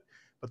well. But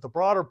the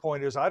broader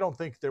point is, I don't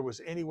think there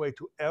was any way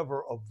to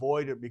ever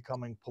avoid it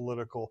becoming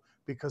political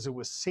because it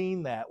was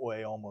seen that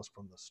way almost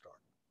from the start.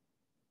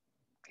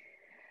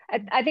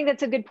 I think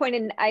that's a good point.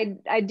 And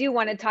I do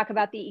want to talk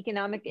about the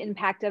economic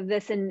impact of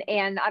this.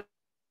 And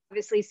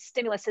obviously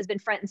stimulus has been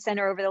front and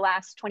center over the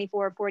last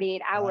 24,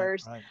 48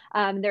 hours.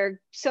 Right. There are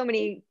so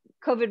many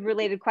COVID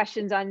related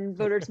questions on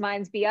voters'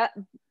 minds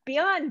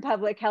beyond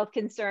public health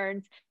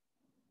concerns.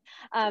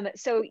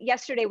 So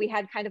yesterday we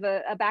had kind of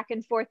a back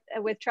and forth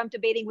with Trump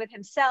debating with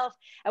himself.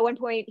 At one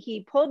point,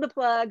 he pulled the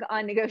plug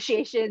on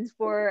negotiations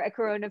for a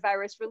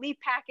coronavirus relief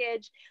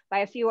package. By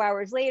a few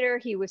hours later,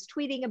 he was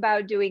tweeting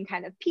about doing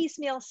kind of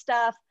piecemeal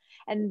stuff.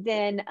 And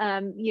then,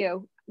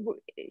 you know,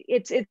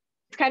 it's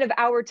kind of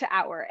hour to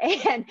hour.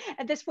 And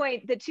at this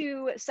point, the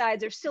two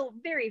sides are still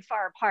very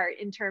far apart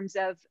in terms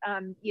of,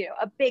 you know,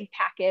 a big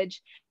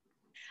package.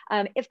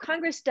 If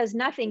Congress does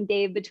nothing,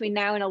 Dave, between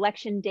now and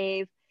election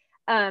day,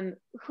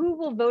 who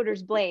will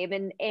voters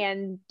blame?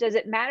 And does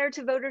it matter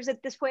to voters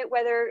at this point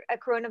whether a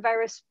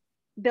coronavirus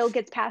bill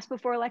gets passed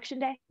before Election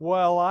Day?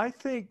 Well, I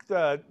think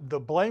that the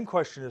blame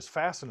question is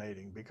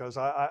fascinating because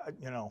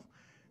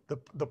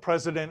the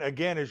president,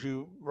 again, as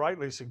you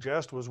rightly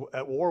suggest, was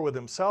at war with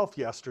himself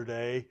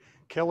yesterday,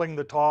 killing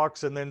the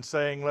talks and then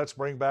saying, let's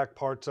bring back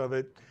parts of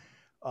it.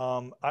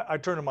 I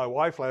turned to my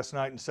wife last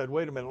night and said,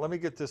 wait a minute, let me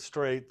get this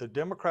straight. The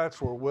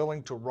Democrats were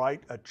willing to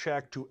write a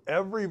check to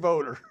every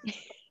voter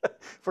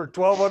for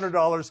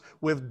 $1,200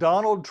 with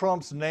Donald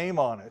Trump's name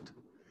on it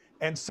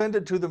and send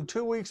it to them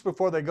 2 weeks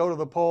before they go to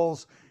the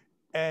polls.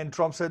 And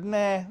Trump said,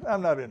 nah,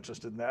 I'm not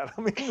interested in that.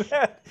 I mean,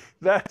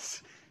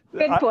 that's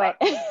good point.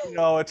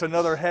 It's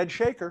another head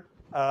shaker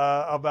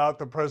about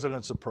the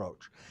president's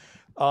approach.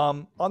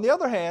 On the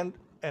other hand,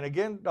 and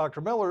again,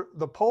 Dr. Miller,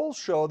 the polls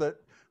show that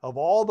of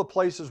all the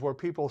places where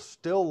people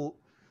still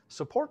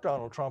support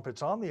Donald Trump,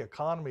 it's on the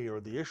economy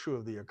or the issue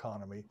of the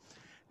economy.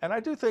 And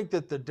I do think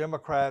that the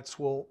Democrats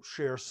will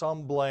share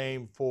some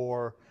blame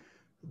for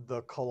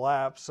the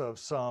collapse of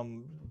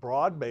some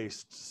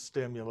broad-based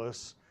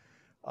stimulus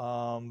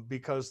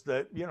because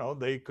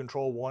they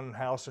control one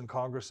house in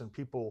Congress and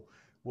people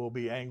will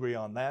be angry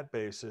on that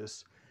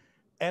basis.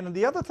 And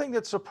the other thing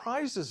that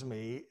surprises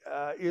me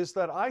is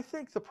that I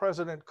think the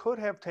president could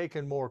have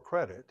taken more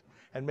credit,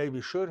 and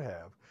maybe should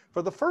have,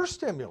 for the first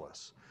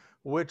stimulus,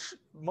 which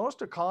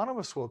most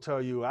economists will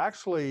tell you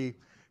actually,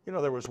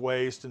 there was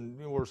waste and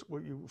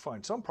you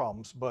find some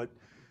problems, but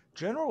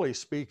generally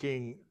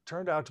speaking,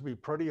 turned out to be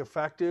pretty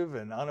effective.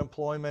 And the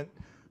unemployment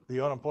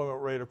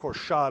rate, of course,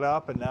 shot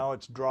up and now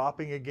it's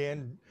dropping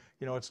again.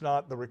 It's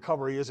not, the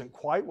recovery isn't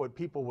quite what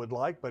people would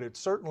like, but it's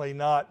certainly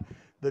not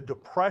the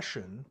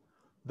depression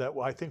that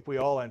I think we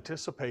all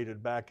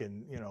anticipated back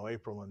in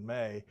April and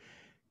May.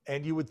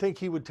 And you would think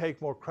he would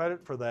take more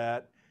credit for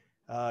that.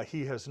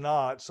 He has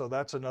not, so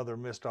that's another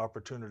missed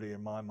opportunity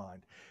in my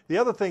mind. The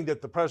other thing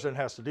that the president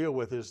has to deal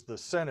with is the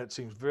Senate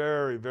seems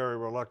very, very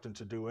reluctant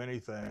to do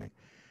anything.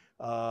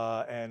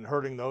 And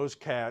hurting those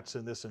cats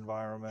in this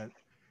environment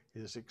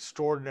is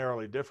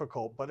extraordinarily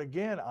difficult. But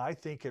again, I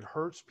think it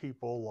hurts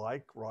people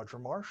like Roger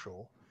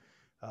Marshall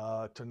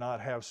to not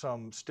have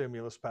some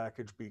stimulus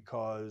package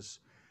because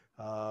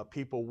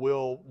people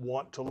will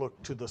want to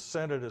look to the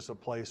Senate as a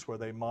place where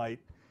they might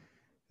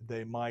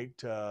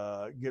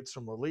get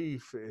some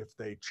relief if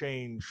they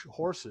change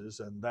horses,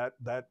 and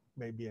that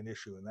may be an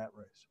issue in that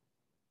race.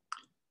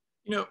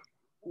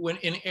 When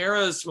in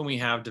eras when we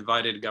have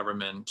divided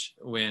government,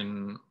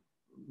 when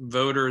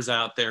voters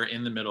out there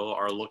in the middle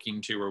are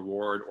looking to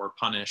reward or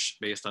punish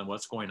based on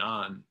what's going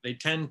on, they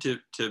tend to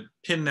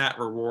pin that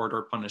reward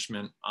or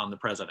punishment on the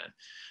president.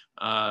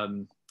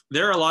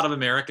 There are a lot of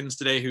Americans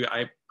today who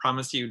I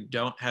promise you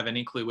don't have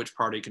any clue which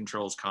party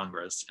controls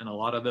Congress, and a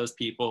lot of those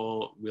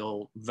people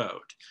will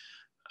vote.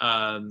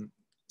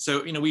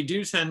 So we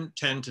do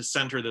tend to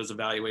center those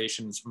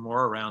evaluations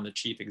more around the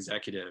chief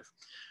executive.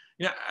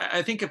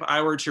 I think if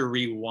I were to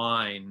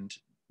rewind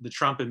the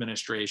Trump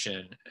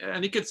administration, I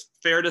think it's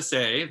fair to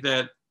say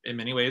that in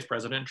many ways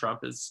President Trump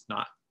is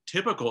not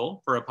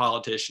typical for a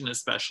politician,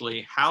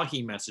 especially how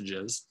he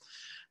messages,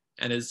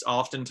 and is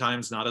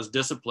oftentimes not as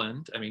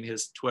disciplined. I mean,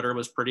 his Twitter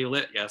was pretty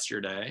lit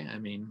yesterday. I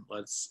mean,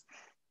 let's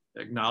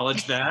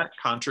acknowledge that,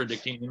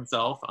 contradicting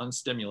himself on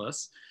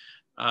stimulus.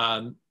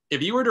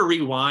 If you were to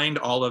rewind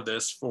all of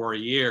this 4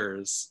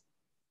 years,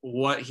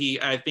 what he,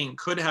 I think,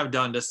 could have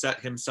done to set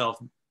himself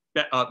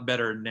up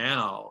better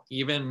now,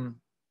 even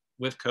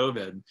with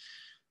COVID,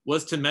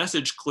 was to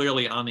message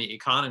clearly on the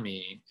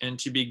economy and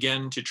to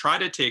begin to try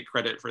to take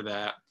credit for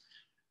that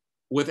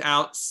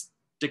without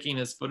sticking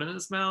his foot in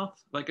his mouth,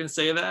 if I can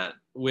say that,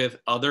 with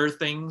other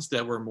things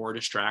that were more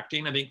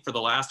distracting. I think for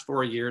the last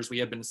 4 years, we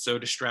have been so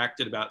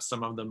distracted about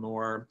some of the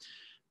more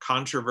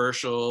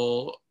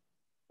controversial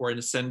or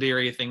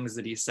incendiary things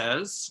that he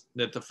says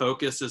that the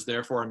focus is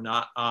therefore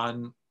not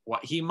on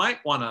what he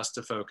might want us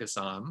to focus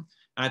on.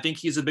 And I think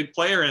he's a big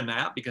player in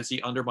that because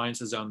he undermines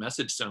his own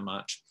message so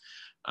much.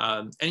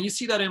 And you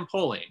see that in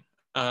polling.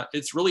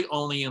 It's really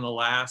only in the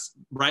last,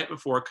 right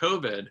before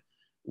COVID,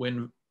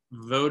 when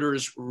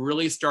voters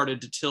really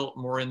started to tilt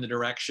more in the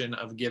direction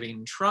of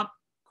giving Trump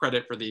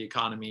credit for the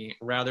economy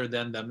rather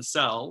than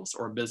themselves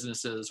or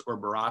businesses or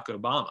Barack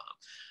Obama.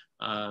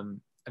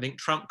 I think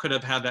Trump could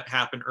have had that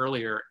happen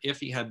earlier if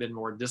he had been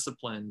more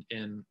disciplined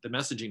in the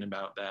messaging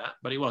about that,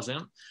 but he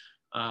wasn't.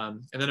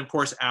 And then of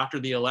course, after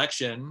the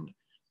election,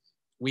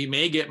 we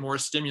may get more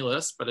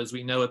stimulus, but as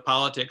we know with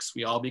politics,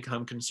 we all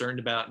become concerned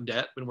about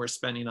debt when we're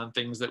spending on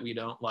things that we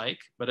don't like.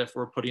 But if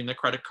we're putting the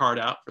credit card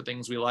out for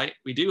things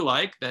we do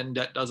like, then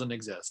debt doesn't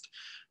exist.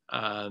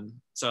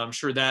 So I'm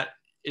sure that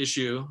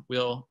issue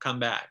will come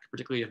back,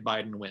 particularly if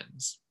Biden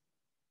wins.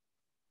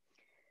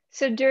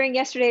 So during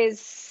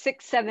yesterday's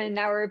 6-7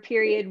 hour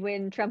period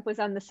when Trump was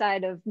on the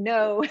side of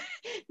no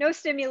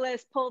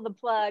stimulus, pull the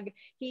plug,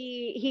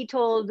 he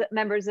told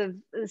members of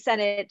the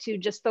Senate to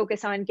just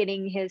focus on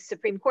getting his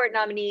Supreme Court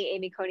nominee,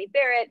 Amy Coney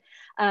Barrett,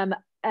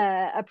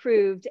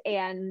 approved,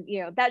 and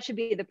that should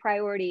be the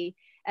priority.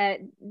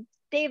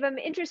 Dave, I'm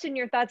interested in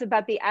your thoughts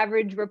about the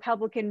average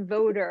Republican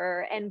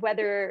voter and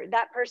whether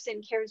that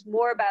person cares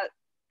more about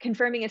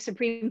confirming a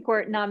Supreme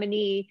Court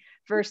nominee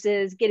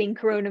versus getting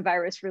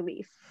coronavirus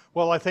relief?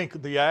 Well, I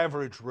think the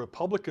average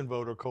Republican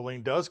voter,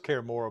 Colleen, does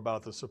care more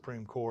about the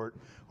Supreme Court,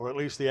 or at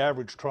least the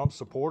average Trump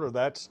supporter.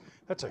 That's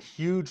a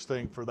huge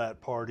thing for that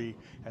party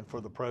and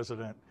for the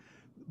president.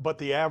 But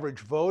the average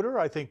voter,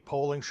 I think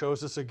polling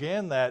shows us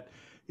again that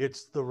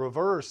it's the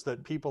reverse,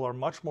 that people are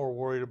much more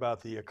worried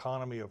about the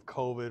economy of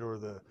COVID or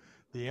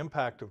the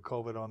impact of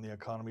COVID on the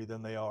economy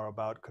than they are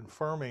about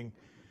confirming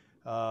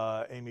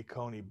Amy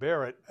Coney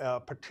Barrett,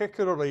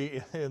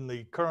 particularly in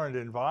the current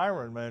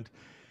environment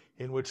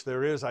in which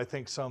there is, I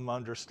think, some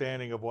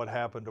understanding of what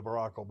happened to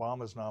Barack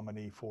Obama's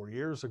nominee 4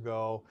 years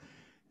ago,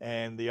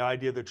 and the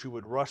idea that you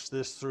would rush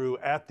this through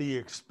at the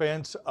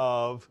expense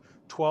of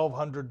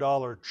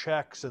 $1,200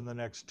 checks in the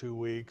next 2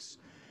 weeks.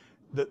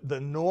 The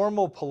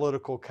normal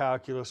political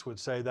calculus would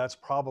say that's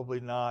probably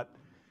not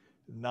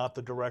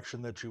the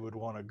direction that you would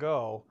want to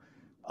go.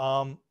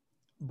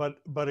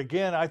 But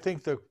again, I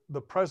think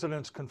the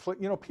president's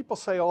conflict, people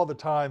say all the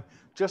time,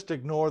 just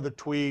ignore the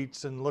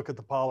tweets and look at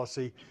the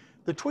policy.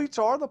 The tweets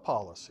are the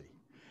policy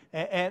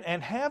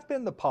and have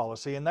been the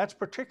policy, and that's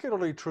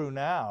particularly true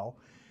now.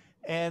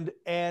 And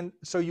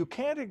so you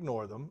can't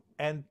ignore them.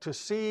 And to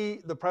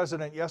see the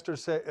president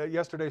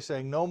yesterday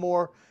saying no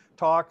more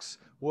talks,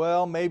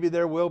 well, maybe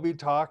there will be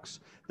talks.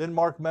 Then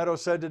Mark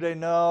Meadows said today,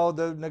 no,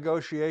 the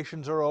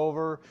negotiations are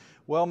over.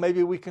 Well,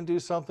 maybe we can do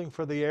something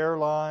for the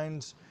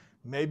airlines.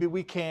 Maybe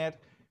we can't.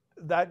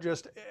 That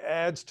just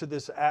adds to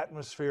this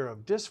atmosphere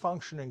of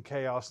dysfunction and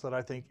chaos that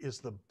I think is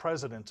the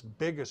president's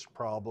biggest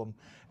problem,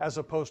 as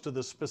opposed to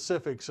the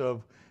specifics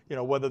of,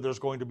 whether there's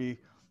going to be,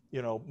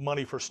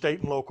 money for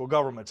state and local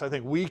governments. I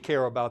think we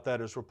care about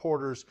that as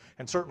reporters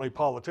and certainly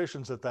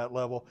politicians at that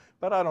level,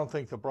 but I don't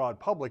think the broad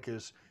public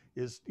is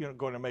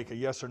going to make a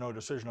yes or no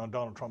decision on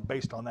Donald Trump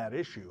based on that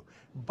issue.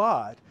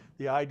 But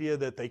the idea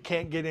that they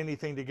can't get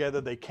anything together,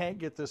 they can't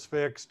get this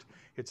fixed,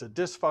 it's a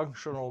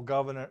dysfunctional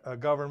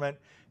government,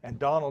 and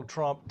Donald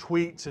Trump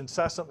tweets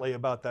incessantly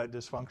about that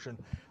dysfunction,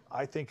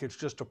 I think it's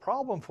just a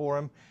problem for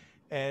him.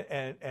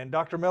 And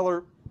Dr.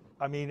 Miller,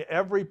 I mean,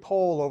 every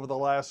poll over the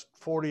last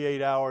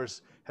 48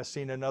 hours has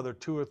seen another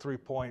 2 or 3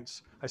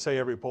 points. I say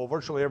every poll,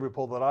 virtually every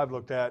poll that I've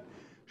looked at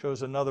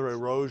shows another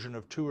erosion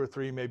of 2 or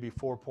 3, maybe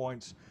 4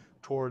 points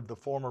toward the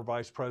former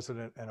vice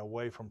president and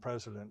away from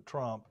President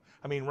Trump.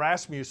 I mean,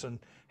 Rasmussen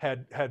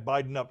had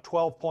Biden up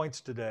 12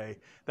 points today.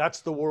 That's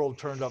the world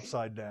turned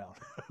upside down.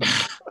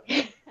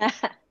 It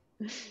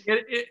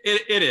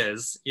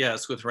is,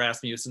 yes, with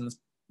Rasmussen's.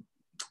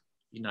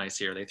 Be nice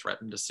here. They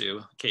threatened to sue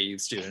a KU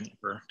student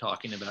for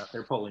talking about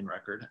their polling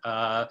record.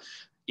 But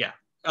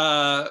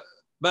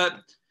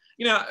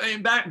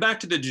back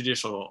to the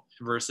judicial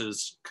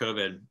versus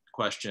COVID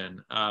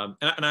question.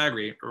 And I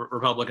agree.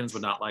 Republicans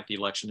would not like the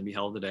election to be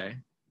held today.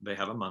 They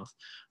have a month.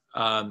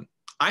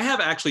 I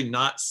have actually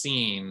not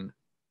seen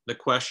the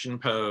question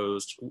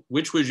posed,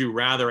 which would you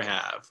rather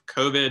have?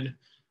 COVID,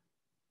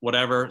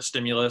 whatever,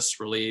 stimulus,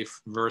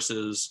 relief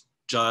versus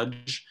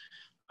judge.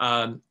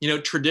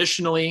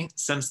 Traditionally,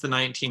 since the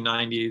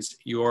 1990s,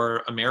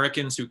 your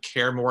Americans who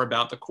care more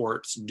about the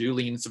courts do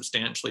lean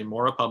substantially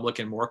more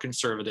Republican, more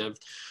conservative,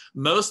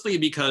 mostly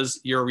because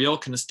your real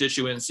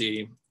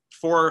constituency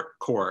for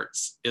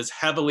courts is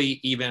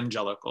heavily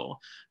evangelical.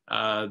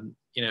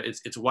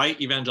 It's white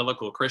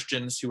evangelical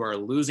Christians who are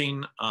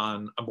losing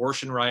on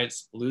abortion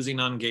rights, losing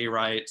on gay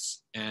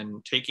rights,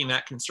 and taking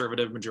that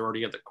conservative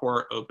majority of the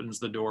court opens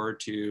the door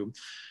to,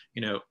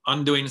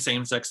 undoing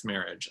same-sex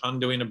marriage,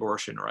 undoing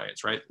abortion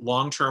rights, right?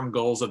 Long-term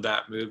goals of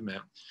that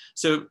movement.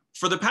 So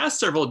for the past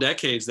several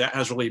decades, that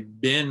has really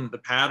been the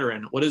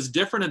pattern. What is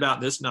different about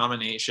this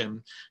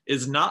nomination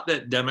is not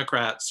that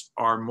Democrats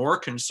are more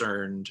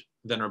concerned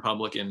than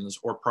Republicans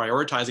or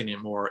prioritizing it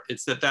more,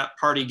 it's that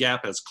party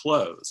gap has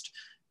closed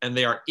and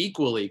they are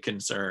equally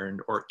concerned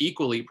or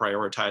equally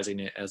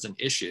prioritizing it as an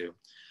issue.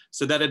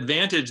 So that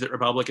advantage that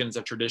Republicans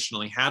have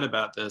traditionally had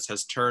about this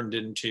has turned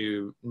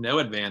into no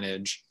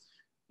advantage,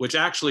 which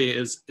actually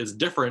is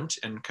different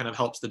and kind of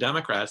helps the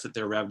Democrats that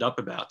they're revved up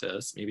about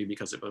this, maybe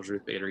because it was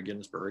Ruth Bader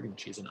Ginsburg and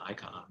she's an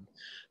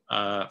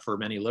icon for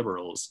many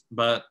liberals.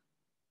 But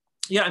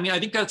yeah, I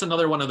think that's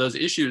another one of those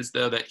issues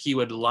though, that he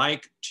would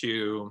like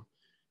to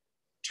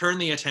turn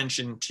the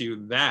attention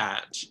to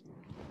that,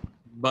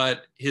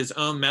 but his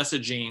own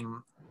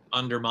messaging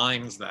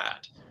undermines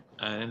that.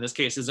 In this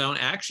case, his own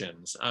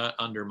actions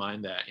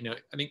undermine that.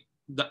 I think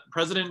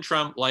President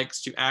Trump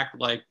likes to act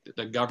like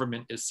the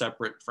government is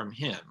separate from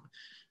him,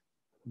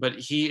 but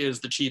he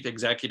is the chief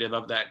executive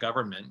of that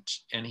government,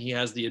 and he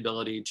has the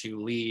ability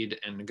to lead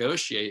and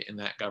negotiate in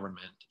that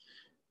government.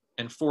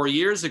 And 4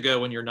 years ago,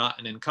 when you're not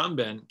an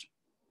incumbent,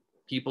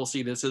 people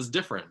see this as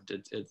different.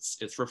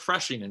 It's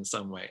refreshing in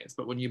some ways.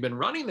 But when you've been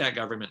running that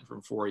government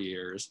for 4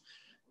 years,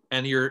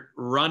 and you're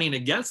running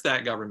against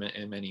that government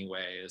in many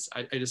ways,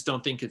 I just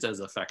don't think it's as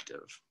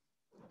effective.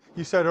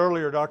 You said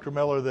earlier, Dr.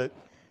 Miller, that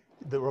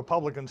the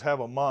Republicans have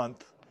a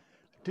month.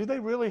 Do they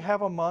really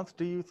have a month,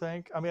 do you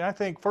think? I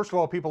think, first of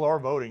all, people are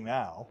voting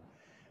now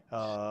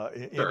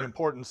in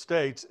important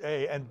states,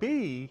 A. And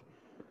B,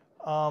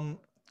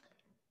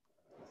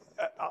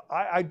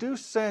 I do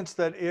sense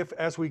that if,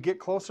 as we get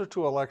closer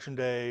to Election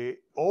Day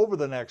over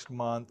the next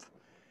month,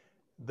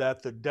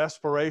 that the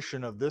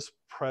desperation of this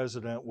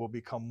president will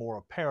become more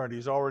apparent.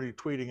 He's already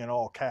tweeting in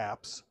all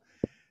caps.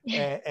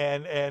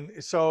 And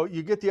so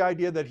you get the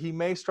idea that he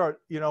may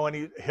start,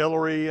 and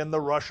Hillary and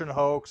the Russian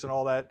hoax and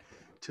all that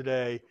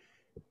today,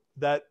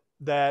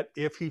 that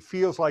if he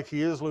feels like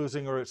he is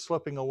losing or it's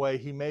slipping away,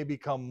 he may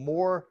become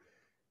more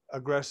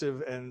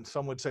aggressive and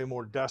some would say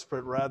more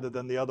desperate rather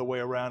than the other way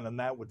around, and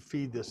that would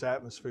feed this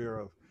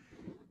atmosphere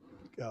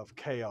of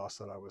chaos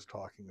that I was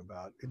talking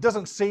about. It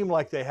doesn't seem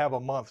like they have a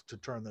month to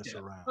turn this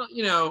around.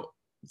 Well,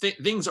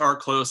 things are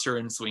closer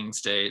in swing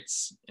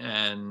states,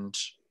 and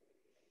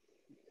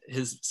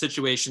his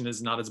situation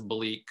is not as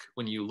bleak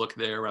when you look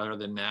there rather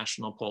than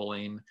national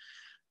polling.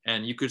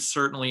 And you could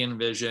certainly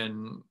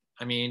envision,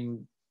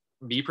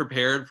 be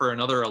prepared for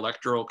another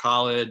electoral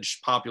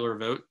college popular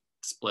vote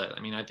split.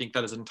 I think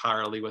that is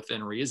entirely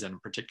within reason,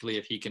 particularly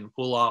if he can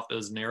pull off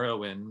those narrow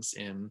wins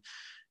in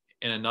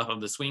enough of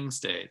the swing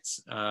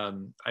states.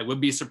 I would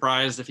be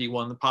surprised if he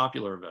won the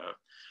popular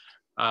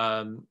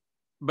vote.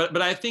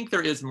 But I think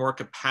there is more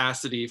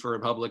capacity for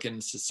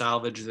Republicans to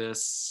salvage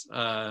this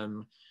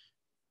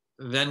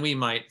than we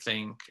might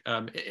think.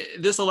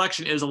 This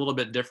election is a little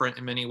bit different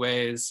in many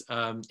ways.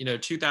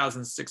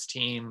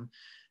 2016,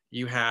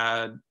 you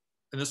had,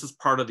 and this was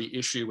part of the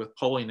issue with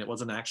polling, it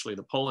wasn't actually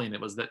the polling, it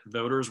was that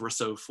voters were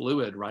so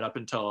fluid right up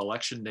until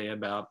Election Day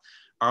about,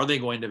 are they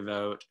going to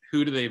vote?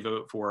 Who do they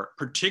vote for?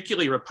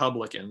 Particularly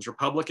Republicans.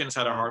 Republicans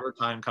had a harder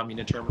time coming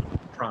to terms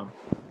with Trump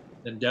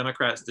than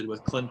Democrats did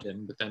with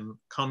Clinton, but then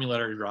Comey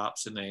letter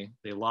drops and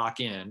they lock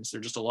in. So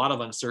there's just a lot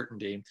of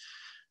uncertainty.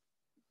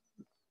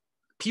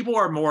 People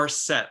are more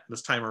set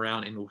this time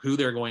around in who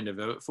they're going to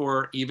vote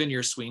for, even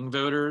your swing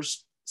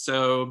voters.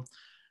 So,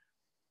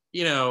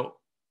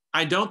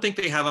 I don't think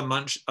they have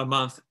a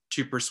month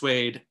to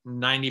persuade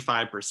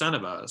 95%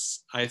 of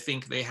us. I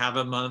think they have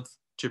a month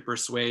to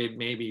persuade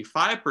maybe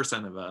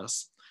 5% of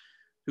us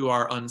who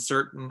are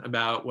uncertain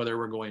about whether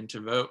we're going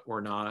to vote or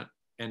not.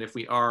 And if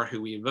we are,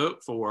 who we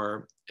vote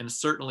for. And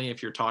certainly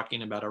if you're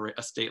talking about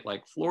a state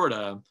like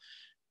Florida,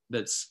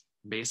 that's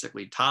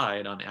basically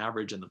tied on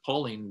average in the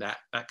polling, that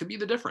could be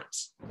the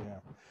difference. Yeah,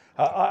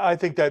 I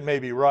think that may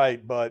be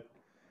right, but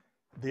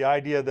the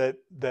idea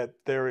that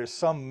there is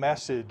some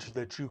message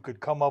that you could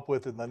come up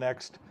with in the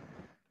next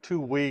 2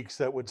 weeks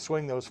that would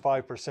swing those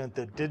 5%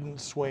 that didn't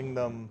swing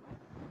them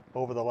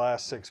over the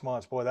last 6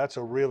 months, boy, that's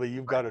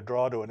you've got to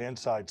draw to an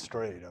inside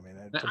straight.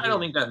 I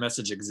don't think that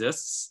message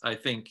exists. I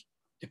think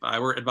if I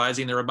were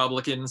advising the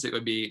Republicans, it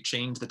would be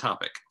change the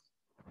topic.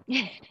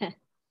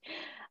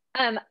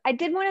 I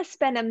did want to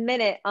spend a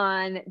minute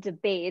on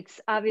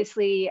debates.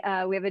 Obviously,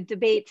 we have a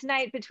debate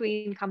tonight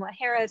between Kamala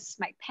Harris,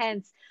 Mike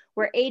Pence.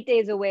 We're 8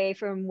 days away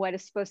from what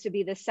is supposed to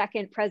be the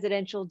second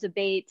presidential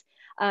debate.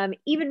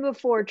 Even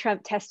before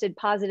Trump tested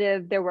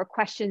positive, there were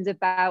questions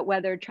about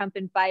whether Trump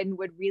and Biden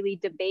would really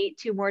debate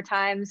 2 more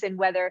times and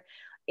whether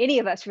any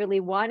of us really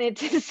wanted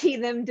to see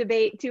them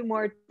debate 2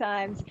 more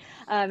times.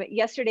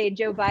 Yesterday,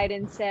 Joe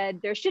Biden said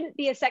there shouldn't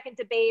be a second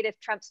debate if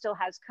Trump still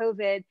has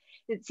COVID.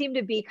 It seemed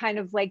to be kind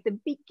of like the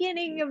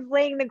beginning of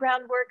laying the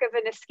groundwork of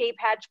an escape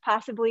hatch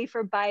possibly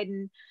for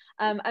Biden.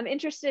 I'm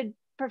interested,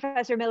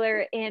 Professor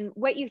Miller, in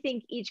what you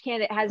think each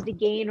candidate has to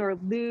gain or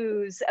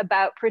lose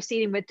about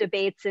proceeding with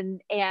debates and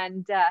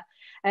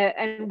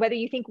whether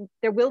you think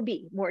there will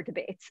be more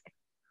debates.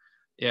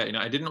 Yeah,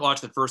 I didn't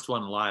watch the first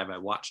one live. I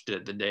watched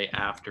it the day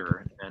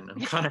after, and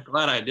I'm kind of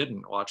glad I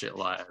didn't watch it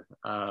live.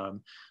 I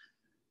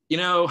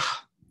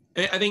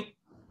think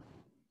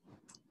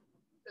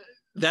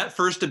that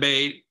first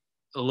debate,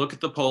 look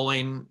at the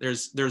polling,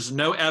 there's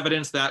no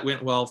evidence that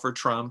went well for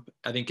Trump.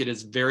 I think it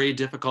is very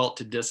difficult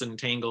to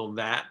disentangle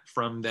that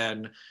from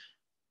then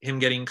him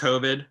getting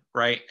COVID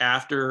right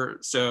after.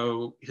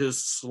 So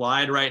his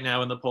slide right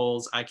now in the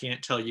polls, I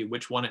can't tell you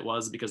which one it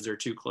was because they're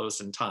too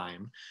close in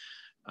time.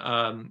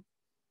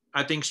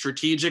 I think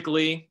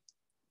strategically,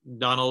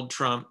 Donald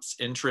Trump's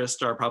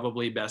interests are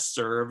probably best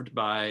served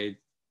by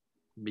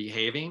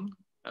behaving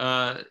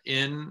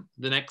in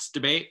the next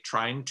debate,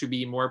 trying to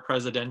be more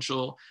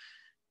presidential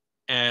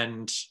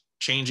and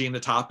changing the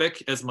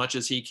topic as much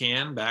as he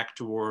can back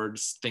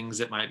towards things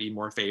that might be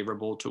more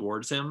favorable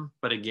towards him.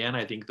 But again,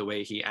 I think the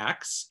way he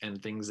acts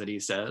and things that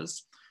he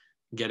says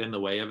get in the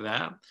way of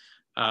that.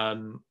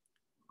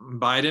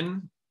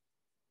 Biden,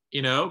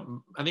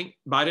 I think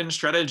Biden's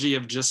strategy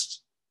of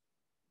just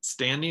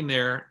standing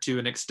there to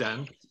an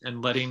extent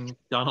and letting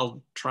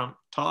Donald Trump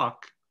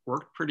talk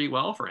worked pretty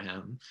well for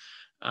him.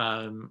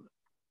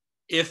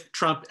 If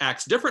Trump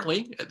acts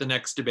differently at the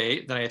next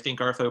debate, then I think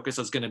our focus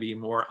is going to be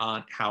more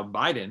on how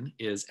Biden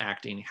is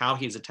acting, how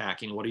he's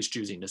attacking, what he's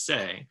choosing to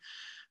say.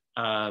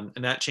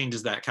 And that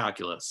changes that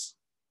calculus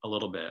a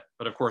little bit.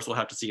 But of course, we'll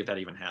have to see if that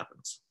even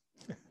happens.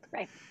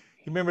 Right.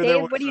 You remember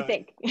Dave, what do you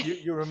think?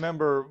 You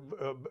remember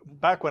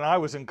back when I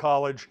was in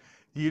college,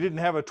 you didn't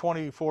have a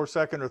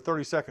 24-second or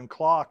 30-second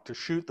clock to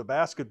shoot the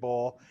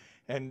basketball.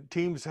 and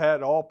teams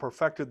had all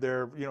perfected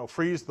their,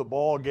 freeze the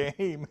ball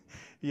game,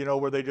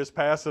 where they just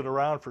pass it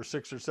around for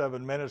 6 or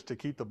 7 minutes to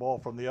keep the ball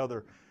from the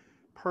other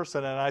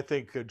person. And I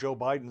think Joe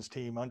Biden's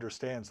team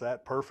understands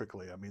that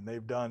perfectly. I mean,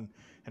 they've done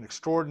an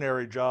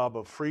extraordinary job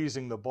of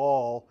freezing the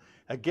ball.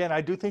 Again,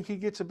 I do think he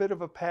gets a bit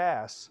of a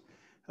pass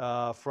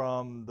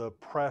from the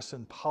press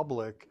and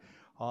public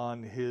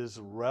on his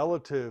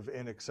relative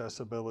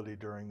inaccessibility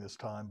during this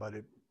time, but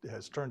it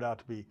has turned out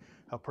to be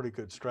a pretty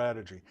good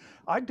strategy.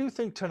 I do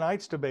think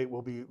tonight's debate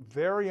will be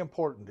very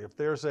important. If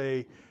there's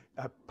a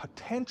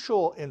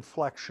potential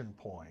inflection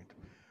point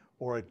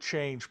or a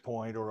change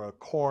point or a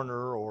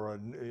corner or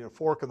a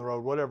fork in the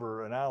road,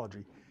 whatever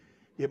analogy,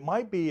 it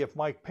might be if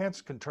Mike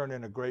Pence can turn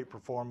in a great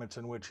performance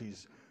in which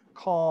he's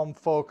calm,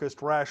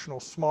 focused, rational,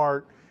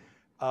 smart,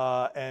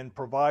 and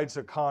provides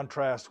a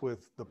contrast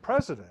with the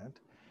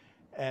president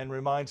and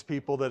reminds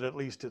people that at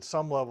least at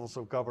some levels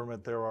of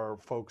government there are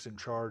folks in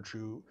charge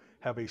who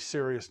have a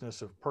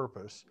seriousness of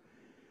purpose.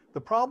 The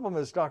problem,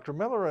 as Dr.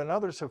 Miller and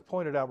others have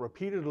pointed out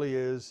repeatedly,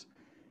 is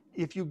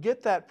if you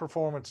get that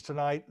performance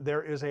tonight,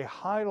 there is a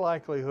high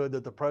likelihood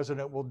that the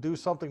president will do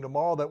something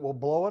tomorrow that will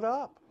blow it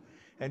up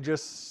and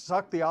just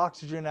suck the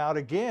oxygen out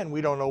again.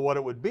 We don't know what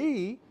it would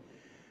be,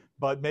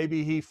 but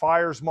maybe he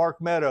fires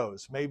Mark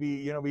Meadows.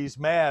 Maybe, he's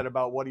mad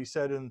about what he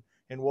said in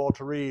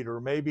Walter Reed,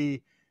 or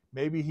maybe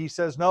he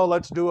says, no,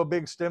 let's do a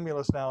big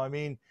stimulus now. I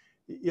mean,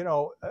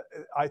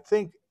 I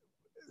think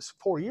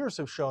 4 years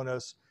have shown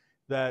us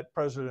that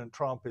President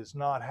Trump is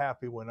not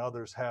happy when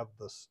others have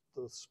the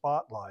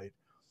spotlight.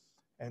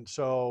 And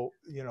so,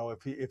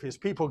 if his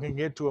people can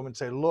get to him and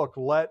say, look,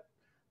 let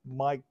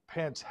Mike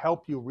Pence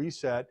help you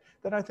reset,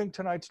 then I think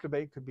tonight's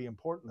debate could be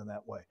important in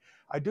that way.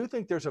 I do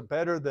think there's a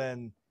better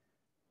than,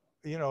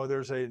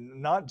 there's a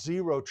not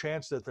zero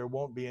chance that there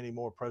won't be any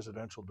more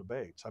presidential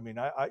debates. I mean,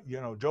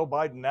 Joe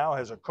Biden now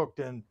has a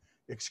cooked-in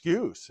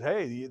excuse.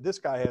 Hey, this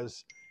guy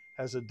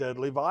has a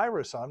deadly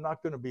virus. I'm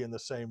not going to be in the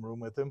same room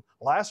with him.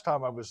 Last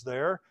time I was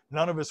there,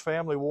 none of his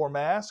family wore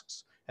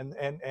masks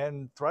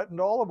and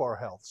threatened all of our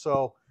health.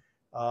 So,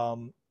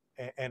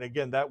 and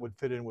again, that would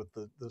fit in with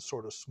the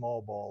sort of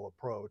small ball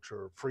approach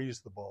or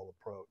freeze the ball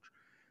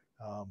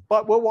approach.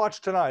 But we'll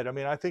watch tonight. I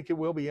mean, I think it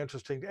will be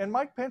interesting. And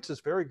Mike Pence is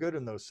very good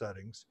in those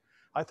settings.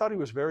 I thought he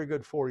was very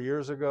good 4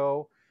 years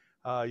ago.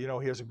 He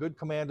has a good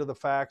command of the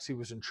facts. He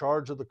was in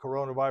charge of the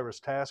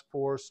coronavirus task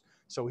force,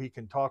 so he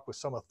can talk with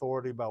some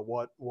authority about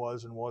what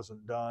was and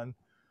wasn't done.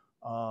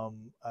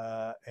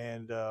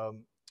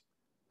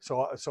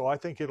 So I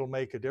think it'll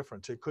make a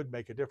difference. It could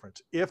make a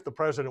difference if the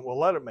president will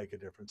let it make a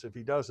difference. If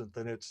he doesn't,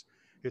 then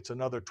it's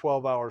another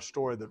 12-hour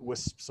story that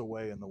wisps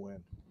away in the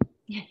wind.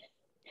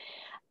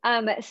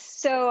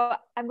 So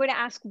I'm going to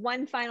ask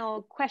one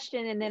final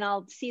question, and then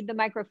I'll cede the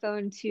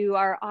microphone to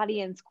our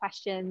audience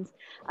questions.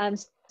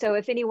 So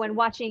if anyone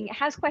watching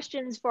has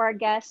questions for our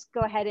guests,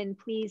 go ahead and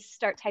please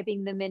start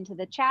typing them into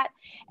the chat,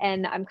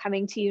 and I'm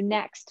coming to you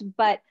next.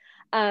 But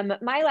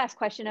my last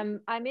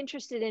question, I'm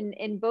interested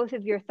in both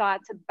of your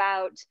thoughts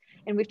about,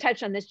 and we've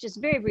touched on this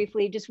just very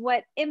briefly, just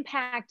what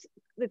impact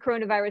the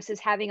coronavirus is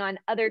having on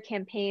other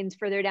campaigns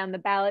further down the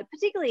ballot,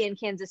 particularly in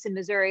Kansas and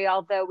Missouri,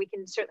 although we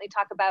can certainly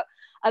talk about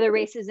other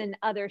races in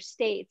other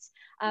states.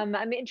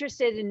 I'm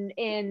interested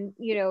in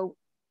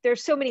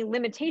there's so many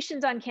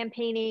limitations on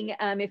campaigning.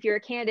 If you're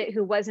a candidate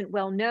who wasn't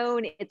well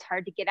known, it's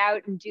hard to get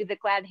out and do the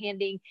glad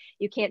handing.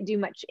 You can't do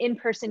much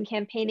in-person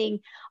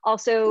campaigning.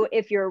 Also,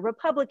 if you're a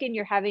Republican,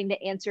 you're having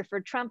to answer for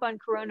Trump on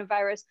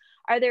coronavirus.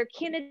 Are there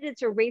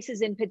candidates or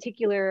races in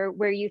particular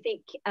where you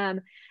think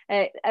a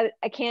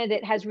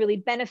candidate has really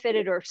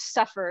benefited or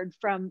suffered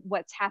from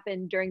what's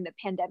happened during the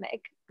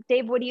pandemic?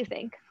 Dave, what do you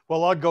think?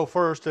 Well, I'll go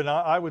first, and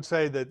I would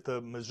say that the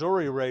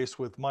Missouri race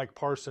with Mike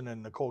Parson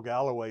and Nicole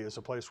Galloway is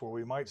a place where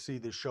we might see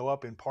this show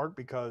up, in part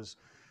because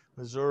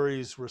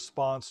Missouri's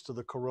response to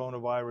the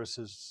coronavirus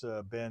has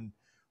been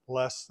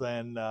less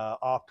than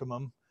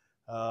optimum,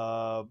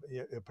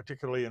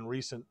 particularly in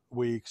recent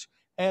weeks,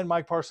 and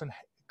Mike Parson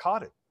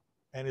caught it,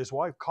 and his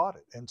wife caught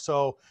it. And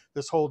so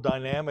this whole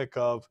dynamic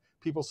of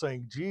people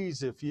saying,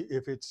 geez, if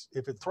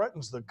it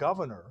threatens the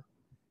governor,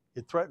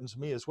 it threatens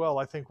me as well,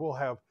 I think we'll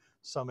have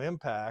some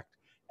impact.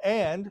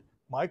 And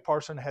Mike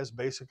Parson has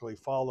basically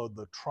followed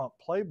the Trump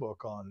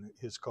playbook on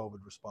his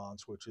COVID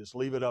response, which is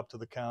leave it up to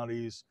the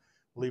counties,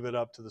 leave it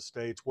up to the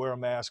states, wear a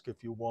mask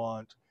if you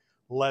want,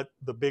 let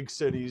the big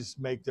cities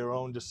make their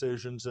own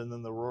decisions, and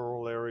then the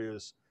rural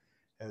areas,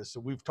 as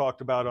we've talked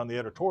about on the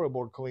editorial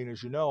board, Colleen,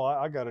 as you know,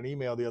 I got an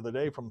email the other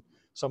day from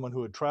someone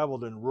who had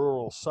traveled in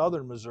rural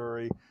southern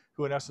Missouri,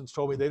 who in essence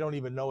told me they don't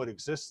even know it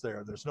exists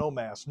there. There's no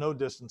mask, no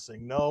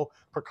distancing, no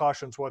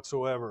precautions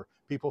whatsoever.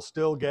 People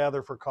still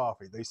gather for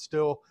coffee. They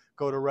still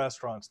go to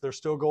restaurants. They're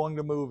still going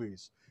to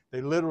movies. They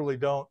literally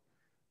don't,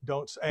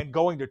 and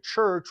going to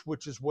church,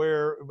 which is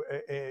where,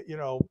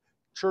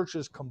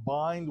 churches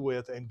combined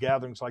with, and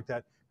gatherings like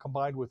that,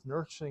 combined with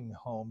nursing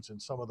homes in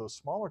some of those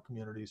smaller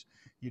communities,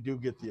 you do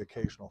get the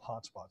occasional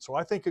hotspot. So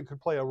I think it could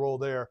play a role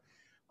there.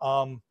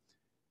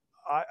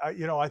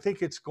 I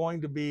think it's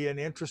going to be an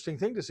interesting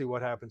thing to see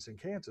what happens in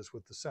Kansas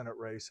with the Senate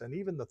race and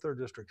even the 3rd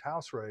District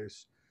House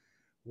race,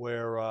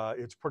 where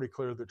it's pretty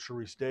clear that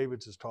Sharice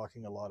Davids is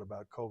talking a lot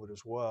about COVID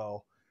as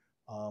well.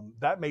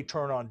 That may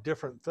turn on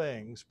different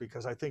things,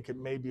 because I think it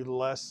may be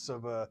less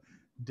of a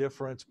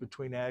difference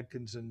between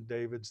Adkins and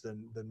Davids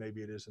than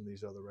maybe it is in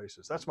these other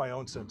races. That's my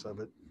own sense of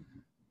it.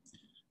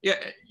 Yeah,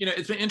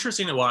 it's been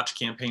interesting to watch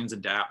campaigns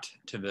adapt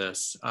to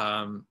this.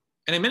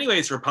 And in many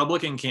ways,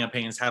 Republican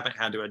campaigns haven't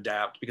had to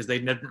adapt because they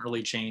didn't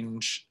really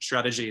change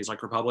strategies.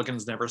 Like,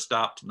 Republicans never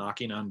stopped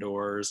knocking on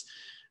doors.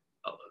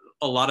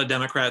 A lot of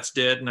Democrats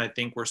did, and I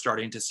think we're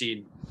starting to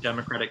see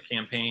Democratic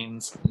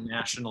campaigns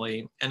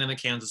nationally and in the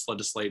Kansas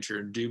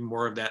legislature do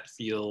more of that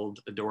field,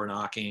 the door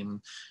knocking,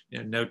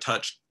 no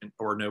touch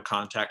or no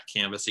contact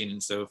canvassing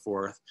and so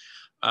forth.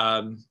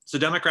 So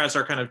Democrats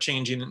are kind of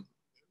changing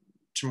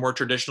to more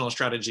traditional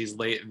strategies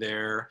late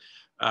there.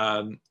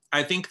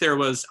 I think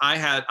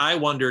I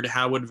wondered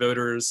how would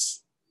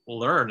voters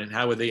learn and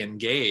how would they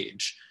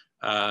engage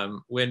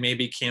when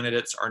maybe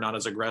candidates are not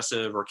as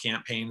aggressive, or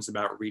campaigns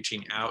about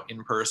reaching out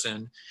in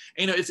person.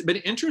 And, it's been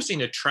interesting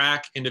to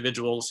track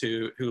individuals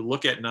who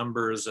look at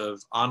numbers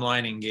of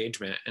online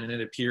engagement, and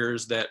it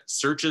appears that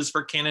searches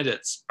for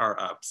candidates are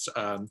up,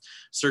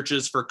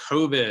 searches for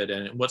COVID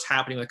and what's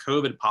happening with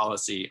COVID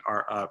policy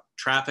are up,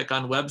 traffic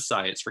on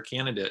websites for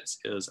candidates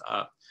is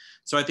up.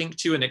 So I think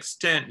to an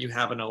extent you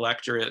have an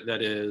electorate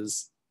that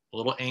is a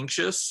little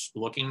anxious,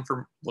 looking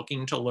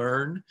to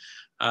learn,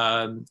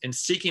 and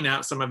seeking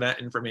out some of that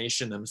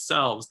information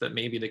themselves that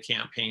maybe the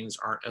campaigns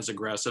aren't as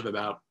aggressive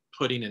about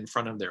putting in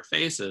front of their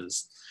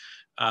faces.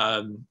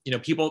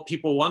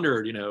 People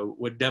wondered,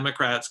 would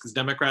Democrats, because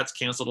Democrats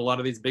canceled a lot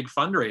of these big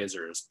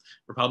fundraisers,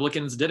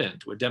 Republicans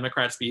didn't. Would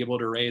Democrats be able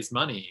to raise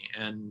money?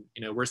 And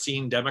we're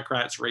seeing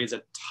Democrats raise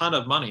a ton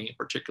of money,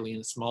 particularly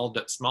in small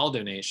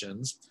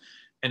donations,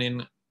 and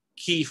in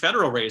key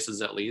federal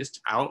races at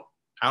least,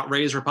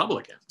 outraise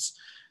Republicans.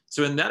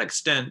 So in that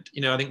extent,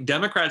 I think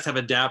Democrats have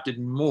adapted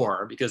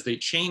more because they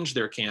changed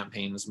their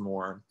campaigns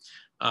more.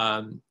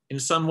 In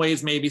some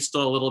ways, maybe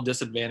still a little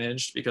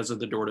disadvantaged because of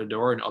the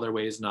door-to-door, in other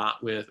ways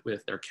not with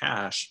their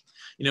cash.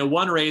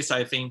 One race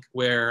I think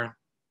where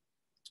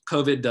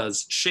COVID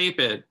does shape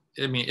it,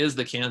 is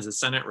the Kansas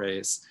Senate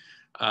race.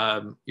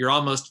 You're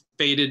almost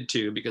fated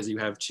to, because you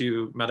have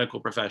two medical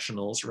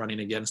professionals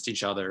running against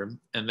each other.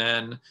 And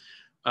then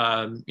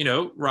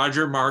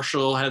Roger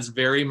Marshall has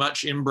very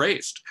much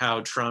embraced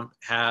how Trump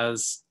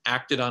has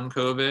acted on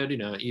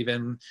COVID,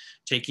 even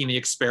taking the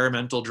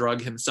experimental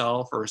drug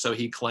himself, or so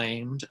he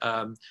claimed.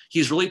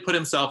 He's really put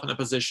himself in a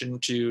position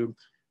to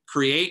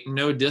create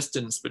no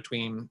distance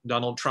between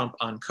Donald Trump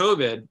on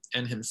COVID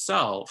and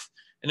himself.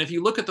 And if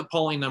you look at the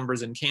polling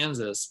numbers in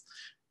Kansas,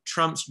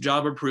 Trump's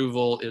job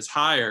approval is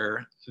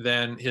higher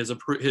than his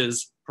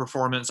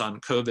performance on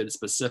COVID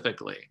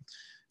specifically.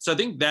 So I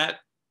think that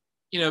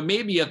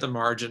maybe at the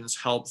margins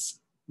helps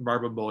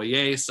Barbara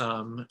Bollier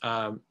some,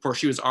 for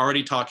she was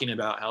already talking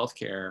about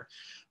healthcare,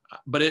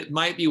 but it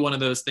might be one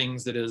of those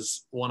things that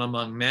is one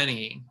among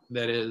many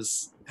that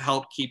is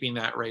help keeping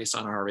that race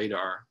on our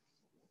radar.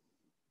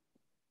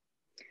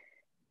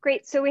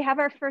 Great, so we have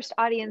our first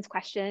audience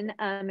question.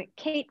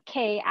 Kate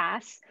K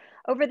asks,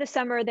 over the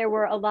summer, there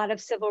were a lot of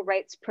civil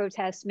rights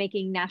protests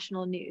making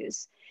national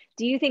news.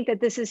 Do you think that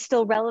this is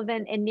still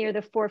relevant and near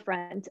the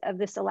forefront of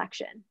this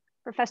election?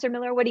 Professor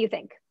Miller, what do you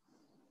think?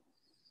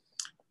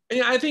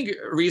 I think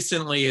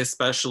recently,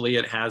 especially,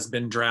 it has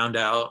been drowned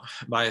out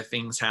by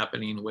things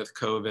happening with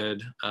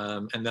COVID,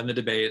 and then the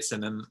debates,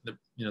 and then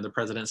the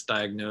president's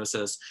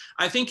diagnosis.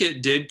 I think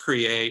it did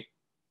create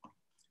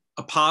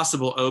a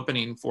possible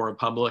opening for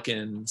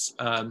Republicans.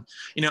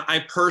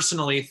 I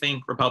personally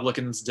think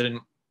Republicans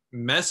didn't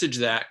message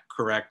that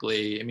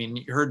correctly.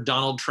 You heard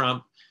Donald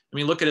Trump.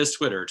 Look at his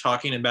Twitter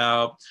talking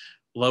about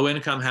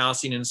low-income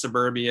housing in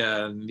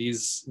suburbia, and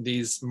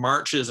these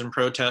marches and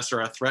protests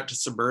are a threat to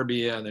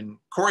suburbia. And then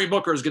Cory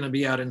Booker is going to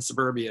be out in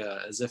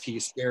suburbia, as if he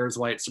scares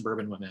white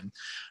suburban women.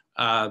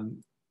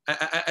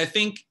 I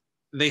think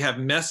they have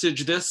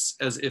messaged this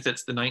as if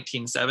it's the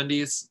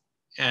 1970s,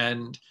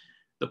 and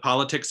the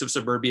politics of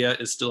suburbia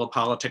is still a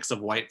politics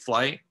of white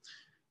flight,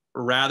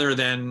 rather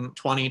than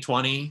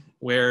 2020,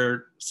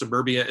 where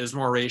suburbia is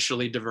more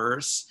racially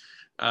diverse.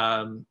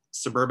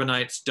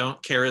 Suburbanites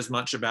don't care as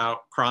much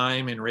about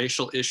crime and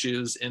racial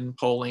issues in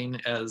polling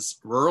as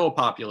rural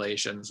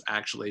populations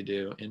actually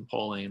do in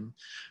polling,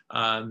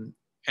 and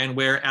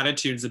where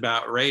attitudes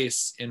about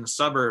race in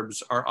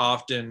suburbs are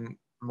often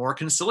more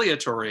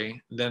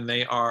conciliatory than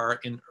they are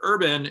in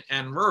urban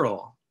and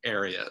rural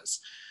areas.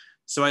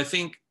 So I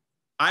think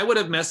I would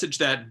have messaged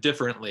that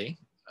differently.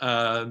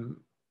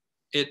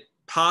 It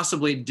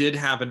possibly did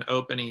have an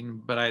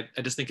opening, but I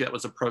just think that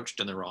was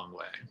approached in the wrong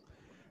way.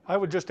 I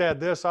would just add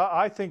this.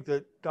 I think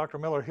that Dr.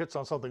 Miller hits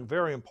on something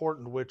very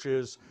important, which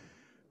is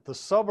the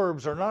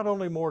suburbs are not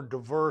only more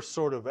diverse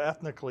sort of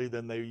ethnically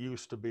than they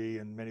used to be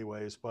in many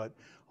ways, but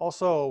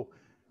also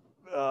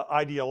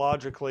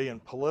ideologically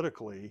and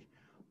politically.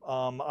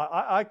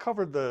 I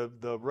covered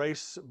the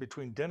race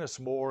between Dennis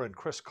Moore and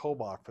Chris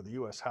Kobach for the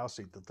U.S. House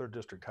seat, the 3rd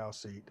District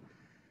House seat,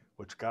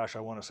 which, gosh, I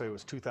want to say it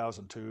was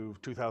 2002,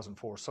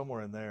 2004,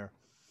 somewhere in there.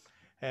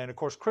 And of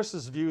course,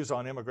 Chris's views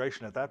on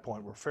immigration at that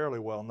point were fairly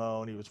well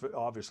known. He was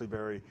obviously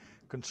very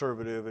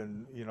conservative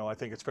and, I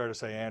think it's fair to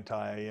say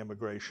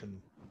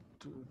anti-immigration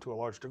to a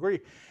large degree.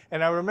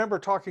 And I remember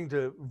talking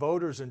to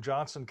voters in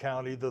Johnson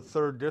County, the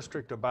 3rd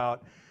District,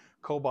 about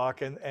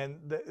Kobach, and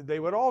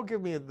they would all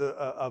give me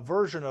a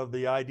version of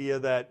the idea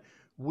that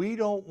we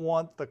don't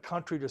want the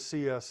country to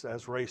see us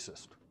as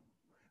racist.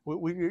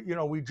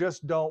 We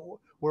just don't.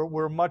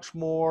 We're much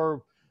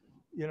more,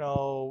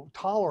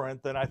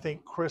 tolerant than I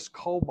think Chris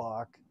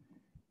Kobach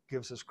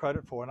gives us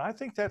credit for, and I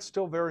think that's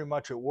still very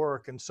much at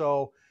work. And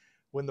so,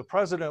 when the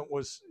president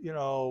was,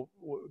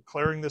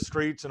 clearing the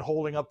streets and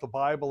holding up the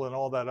Bible and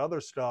all that other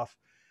stuff,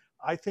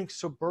 I think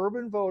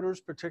suburban voters,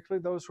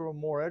 particularly those who are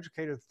more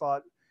educated,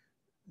 thought,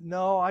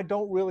 no, I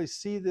don't really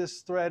see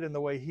this threat in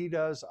the way he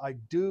does. I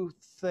do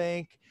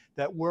think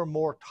that we're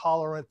more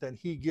tolerant than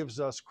he gives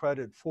us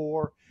credit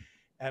for.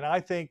 And I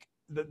think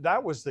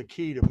that was the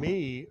key to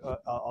me,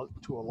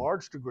 to a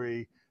large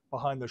degree,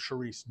 behind the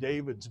Sharice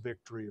Davids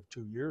victory of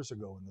 2 years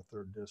ago in the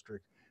 3rd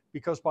District,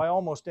 because by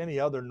almost any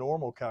other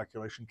normal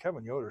calculation,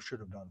 Kevin Yoder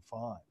should have done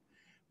fine.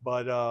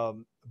 But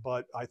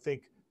I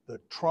think the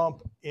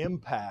Trump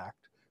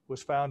impact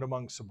was found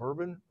among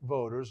suburban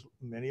voters,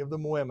 many of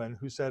them women,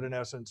 who said, in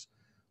essence,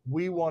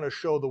 we want to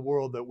show the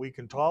world that we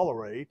can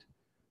tolerate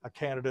a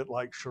candidate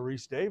like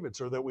Sharice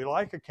Davids, or that we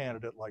like a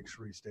candidate like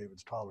Sharice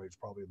Davids. Tolerate is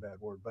probably a bad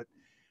word,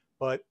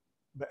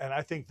 and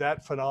I think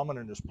that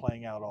phenomenon is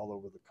playing out all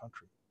over the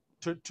country,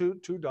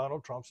 to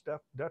Donald Trump's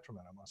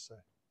detriment, I must say.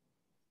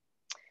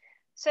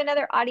 So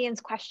another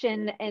audience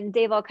question, and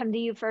Dave, I'll come to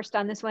you first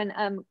on this one.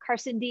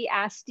 Carson D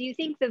asks, do you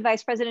think the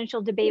vice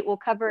presidential debate will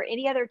cover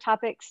any other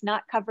topics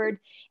not covered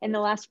in the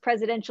last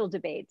presidential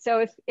debate?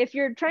 So if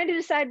you're trying to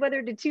decide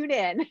whether to tune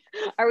in,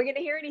 are we going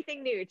to hear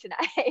anything new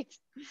tonight?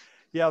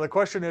 Yeah, the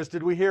question is,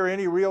 did we hear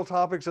any real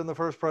topics in the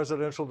first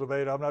presidential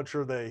debate? I'm not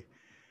sure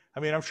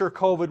I'm sure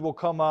COVID will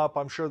come up.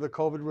 I'm sure the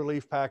COVID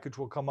relief package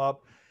will come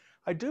up.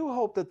 I do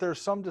hope that there's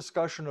some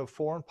discussion of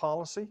foreign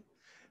policy.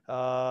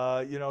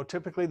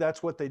 Typically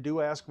that's what they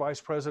do ask vice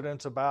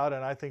presidents about,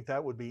 and I think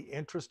that would be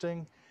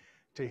interesting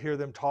to hear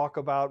them talk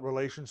about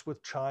relations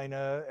with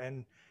China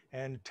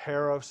and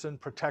tariffs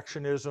and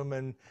protectionism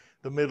in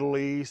the Middle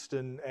East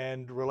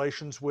and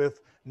relations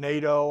with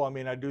NATO. I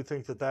mean, I do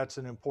think that that's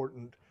an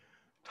important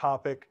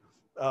topic.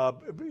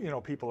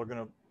 People are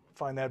going to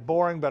find that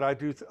boring, but I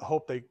do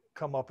hope they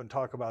come up and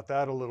talk about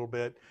that a little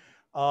bit.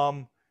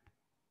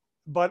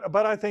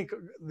 But I think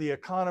the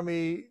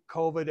economy,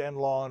 COVID, and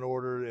law and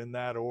order, in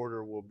that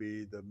order, will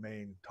be the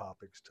main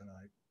topics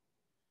tonight.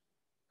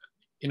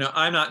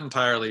 I'm not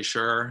entirely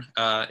sure.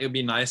 It would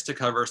be nice to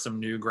cover some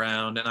new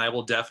ground, and I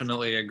will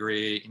definitely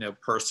agree.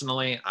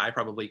 Personally, I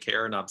probably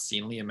care an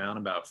obscenely amount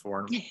about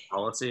foreign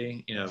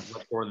policy,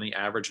 more than the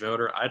average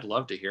voter. I'd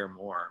love to hear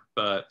more,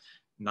 but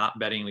not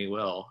betting we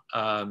will.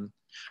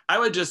 I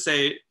would just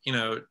say,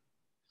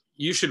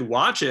 you should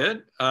watch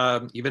it,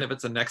 even if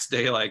it's the next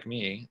day like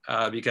me,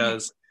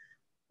 because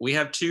we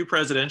have 2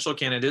 presidential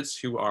candidates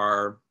who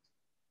are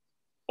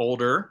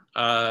older.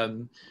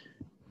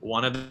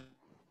 One of them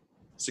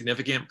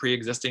significant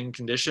pre-existing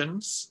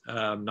conditions.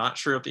 Not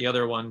sure if the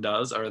other one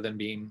does, other than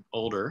being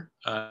older.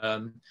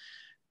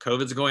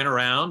 COVID's going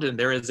around, and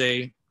there is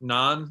a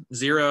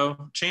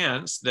non-zero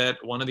chance that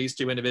one of these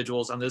 2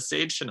 individuals on this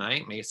stage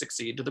tonight may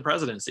succeed to the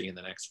presidency in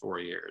the next 4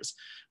 years.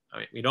 I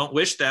mean, we don't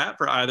wish that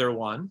for either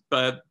one,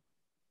 but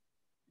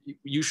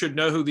you should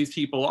know who these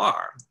people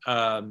are,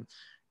 and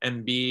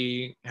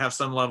have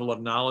some level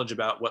of knowledge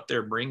about what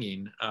they're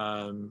bringing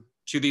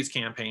to these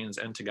campaigns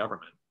and to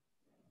government.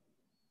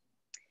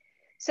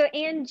 So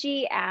Ann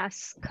G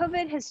asks,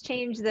 COVID has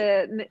changed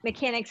the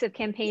mechanics of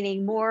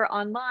campaigning, more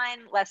online,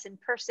 less in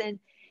person.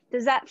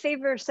 Does that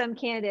favor some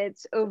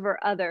candidates over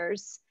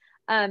others?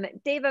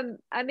 Dave,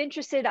 I'm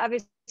interested,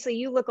 obviously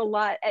you look a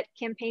lot at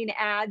campaign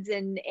ads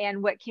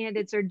and what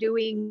candidates are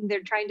doing.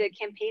 They're trying to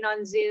campaign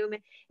on Zoom.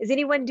 Is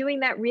anyone doing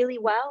that really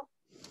well?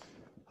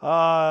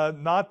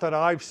 Not that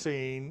I've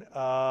seen.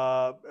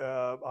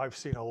 I've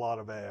seen a lot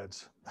of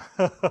ads.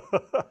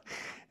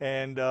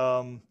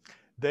 And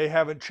they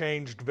haven't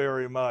changed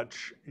very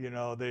much.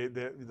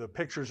 The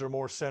pictures are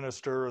more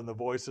sinister and the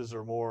voices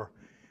are more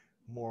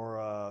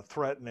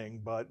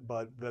threatening, but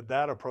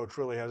that approach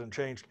really hasn't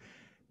changed.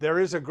 There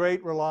is a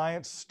great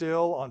reliance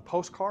still on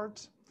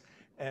postcards,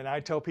 and I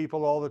tell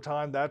people all the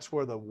time that's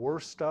where the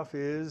worst stuff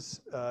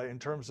is in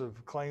terms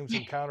of claims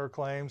and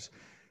counterclaims,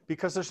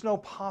 because there's no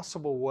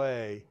possible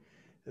way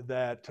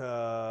that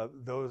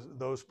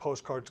those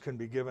postcards can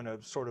be given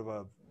a sort of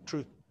a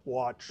truth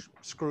watch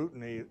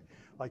scrutiny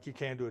like you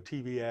can to a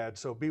TV ad.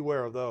 So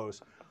beware of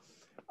those.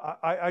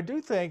 I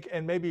do think,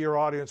 and maybe your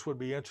audience would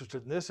be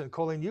interested in this, and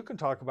Colleen, you can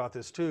talk about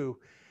this too.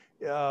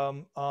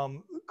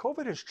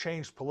 COVID has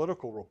changed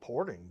political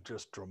reporting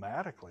just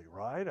dramatically,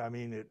 right? I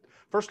mean,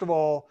 first of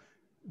all,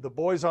 the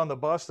boys on the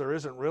bus, there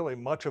isn't really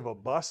much of a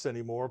bus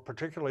anymore,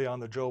 particularly on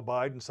the Joe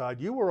Biden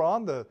side. You were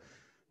on the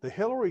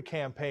Hillary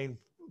campaign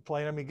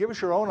plane. I mean, give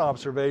us your own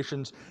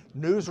observations.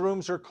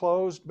 Newsrooms are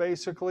closed,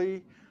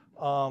 basically.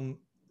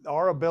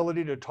 Our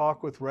ability to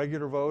talk with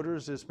regular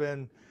voters has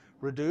been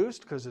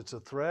reduced because it's a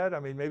threat. I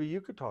mean, maybe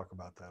you could talk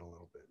about that a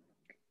little bit.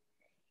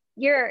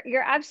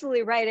 You're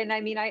absolutely right. And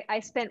I mean, I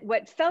spent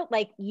what felt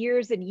like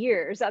years and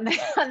years on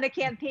the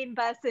campaign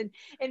bus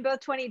in both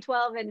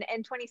 2012 and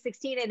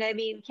 2016. And I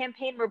mean,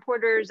 campaign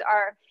reporters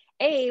are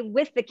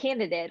with the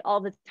candidate all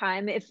the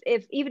time. If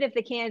even if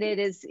the candidate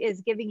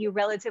is giving you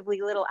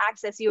relatively little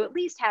access, you at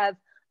least have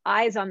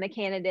eyes on the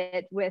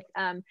candidate with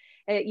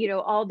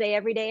all day,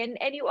 every day.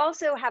 And you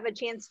also have a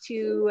chance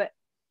to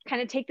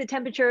kind of take the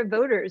temperature of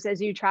voters as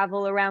you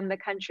travel around the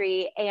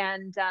country.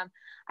 And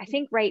I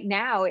think right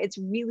now it's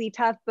really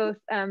tough both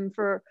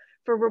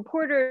for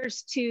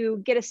reporters to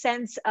get a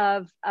sense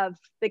of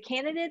the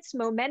candidate's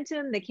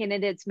momentum, the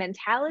candidate's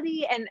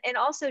mentality, and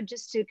also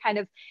just to kind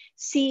of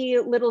see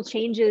little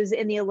changes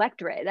in the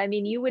electorate. I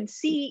mean, you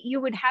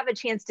would have a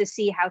chance to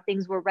see how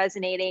things were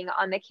resonating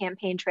on the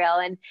campaign trail.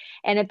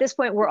 And at this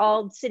point, we're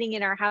all sitting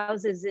in our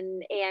houses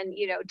and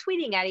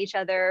tweeting at each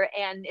other.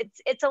 And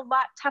it's a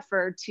lot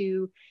tougher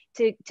to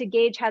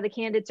gauge how the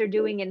candidates are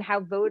doing and how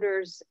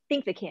voters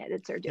think the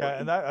candidates are doing.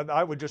 Yeah, and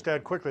I would just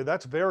add quickly,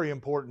 that's very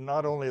important,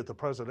 not only at the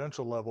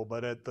presidential level,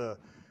 but at the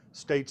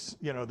states,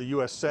 the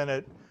U.S.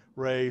 Senate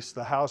race,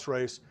 the House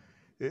race.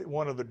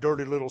 One of the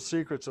dirty little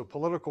secrets of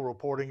political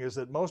reporting is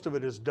that most of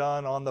it is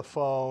done on the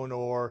phone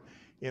or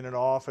in an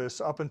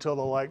office up until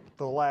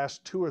the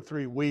last 2 or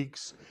 3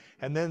 weeks.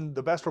 And then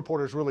the best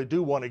reporters really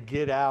do want to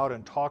get out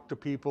and talk to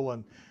people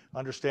and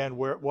understand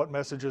what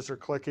messages are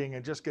clicking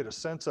and just get a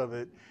sense of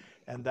it.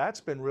 And that's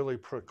been really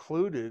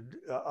precluded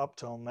up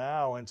till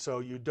now. And so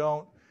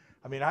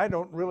I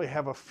don't really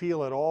have a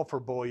feel at all for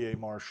Boyer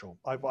Marshall.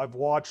 I've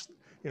watched,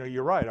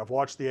 you're right, I've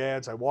watched the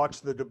ads, I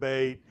watched the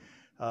debate.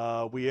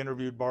 We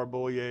interviewed Barb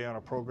Boyer on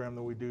a program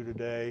that we do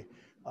today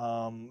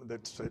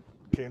that's at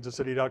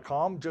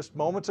kansascity.com just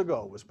moments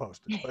ago was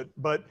posted.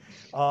 But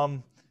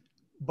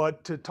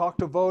to talk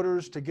to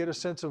voters, to get a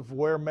sense of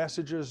where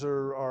messages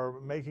are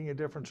making a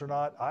difference or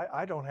not,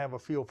 I don't have a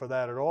feel for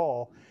that at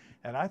all.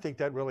 And I think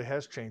that really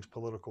has changed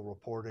political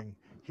reporting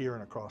here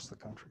and across the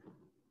country.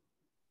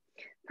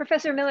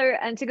 Professor Miller,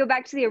 and to go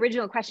back to the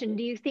original question,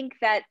 do you think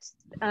that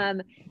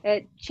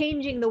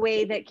changing the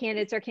way that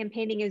candidates are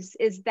campaigning is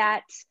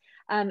that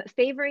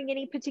favoring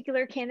any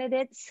particular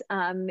candidates?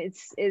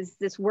 Is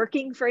this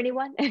working for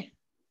anyone?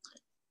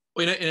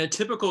 Well, in a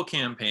typical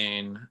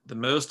campaign, the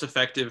most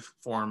effective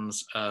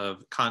forms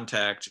of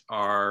contact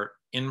are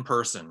in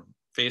person,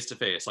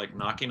 face-to-face, like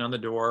knocking on the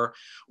door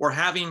or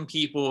having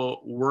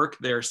people work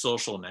their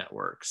social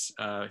networks.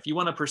 If you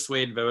want to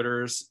persuade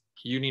voters,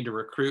 you need to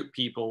recruit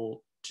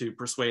people to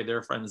persuade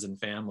their friends and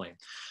family.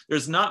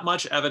 There's not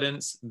much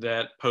evidence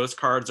that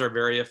postcards are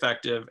very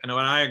effective. And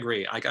I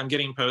agree, I'm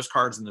getting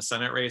postcards in the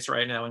Senate race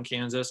right now in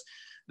Kansas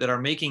that are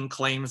making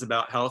claims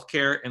about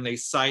healthcare, and they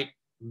cite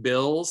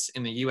bills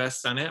in the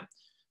US Senate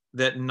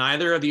that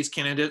neither of these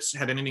candidates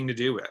had anything to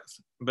do with.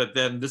 But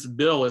then this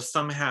bill is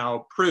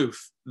somehow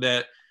proof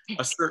that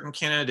a certain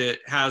candidate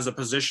has a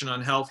position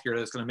on healthcare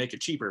that's going to make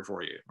it cheaper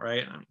for you,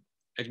 right?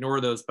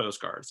 Ignore those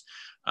postcards.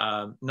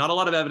 Not a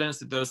lot of evidence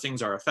that those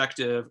things are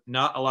effective.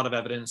 Not a lot of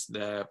evidence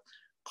that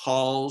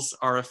calls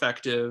are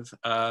effective.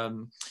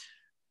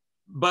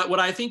 But what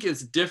I think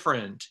is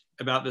different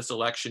about this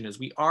election is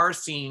we are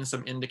seeing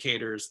some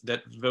indicators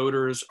that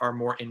voters are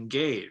more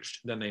engaged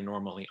than they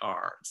normally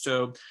are.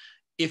 So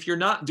if you're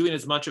not doing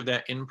as much of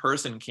that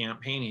in-person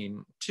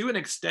campaigning, to an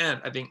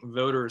extent, I think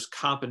voters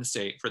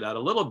compensate for that a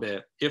little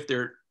bit if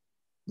they're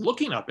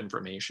looking up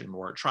information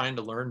more, trying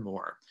to learn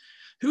more.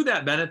 Who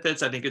that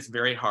benefits, I think it's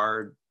very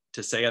hard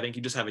to say. I think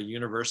you just have a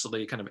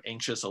universally kind of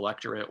anxious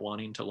electorate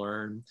wanting to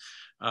learn.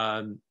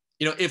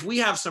 If we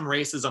have some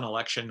races on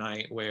election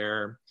night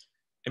where,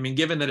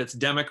 given that it's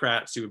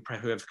Democrats who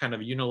have kind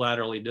of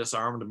unilaterally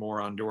disarmed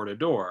more on door to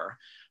door,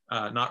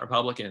 not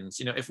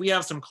Republicans. If we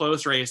have some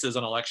close races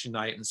on election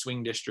night in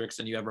swing districts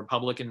and you have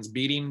Republicans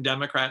beating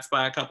Democrats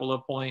by a couple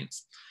of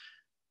points,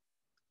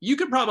 you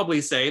could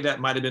probably say that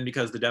might have been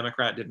because the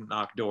Democrat didn't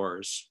knock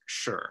doors,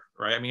 sure,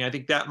 right? I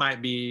think that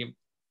might be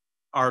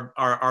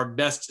our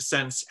best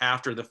sense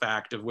after the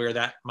fact of where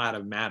that might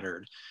have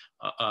mattered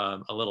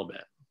a little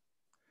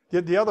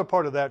bit. The other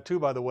part of that too,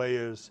 by the way,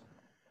 is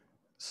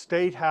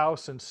state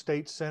House and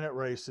state Senate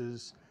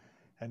races.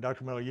 And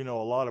Dr. Miller, you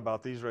know a lot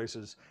about these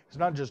races. It's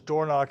not just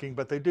door knocking,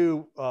 but they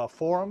do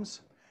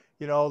forums,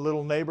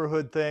 little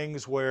neighborhood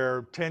things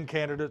where 10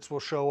 candidates will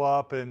show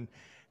up. And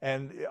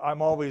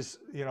I'm always,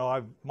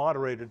 I've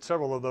moderated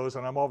several of those,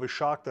 and I'm always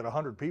shocked that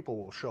 100 people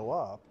will show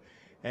up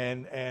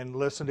and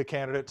listen to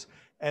candidates.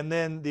 And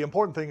then the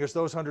important thing is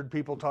those 100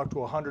 people talk to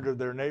 100 of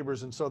their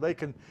neighbors, and so they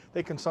can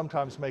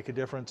sometimes make a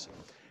difference.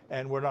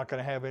 And we're not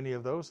going to have any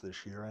of those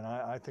this year, and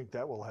I think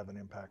that will have an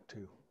impact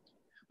too.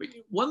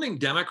 One thing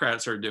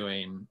Democrats are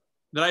doing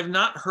that I've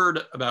not heard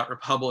about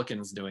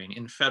Republicans doing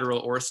in federal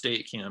or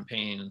state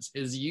campaigns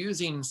is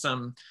using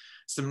some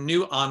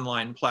new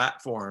online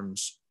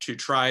platforms to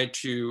try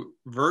to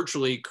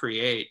virtually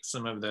create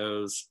some of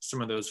those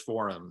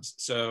forums.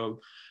 So,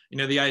 you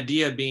know, the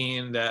idea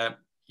being that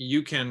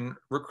you can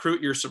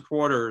recruit your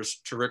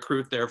supporters to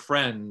recruit their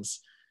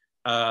friends,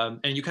 and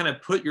you kind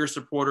of put your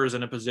supporters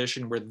in a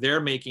position where they're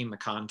making the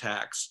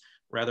contacts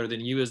rather than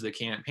you as the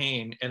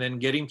campaign, and then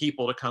getting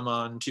people to come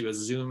on to a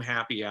Zoom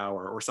happy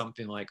hour or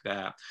something like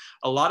that.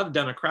 A lot of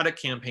Democratic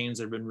campaigns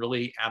have been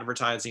really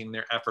advertising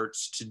their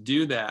efforts to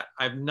do that.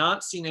 I've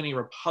not seen any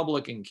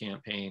Republican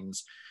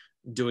campaigns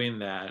doing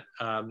that.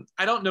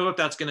 I don't know if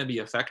that's going to be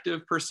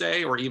effective per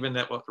se, or even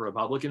that what the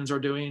Republicans are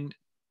doing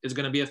is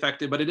going to be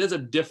effective, but it is a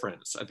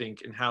difference, I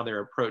think, in how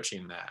they're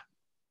approaching that.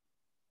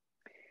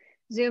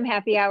 Zoom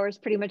happy hours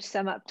pretty much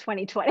sum up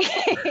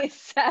 2020.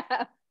 So,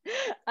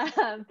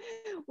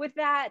 with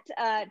that,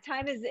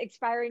 time is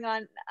expiring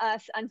on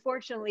us,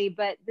 unfortunately,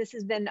 but this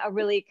has been a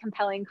really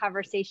compelling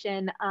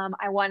conversation.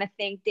 I want to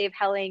thank Dave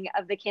Helling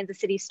of the Kansas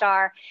City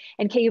Star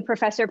and KU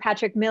professor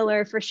Patrick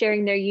Miller for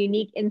sharing their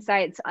unique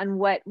insights on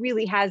what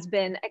really has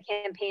been a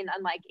campaign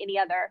unlike any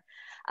other.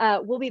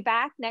 We'll be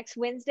back next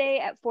Wednesday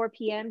at 4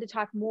 p.m. to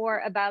talk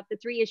more about the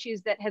 3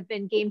 issues that have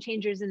been game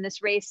changers in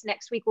this race.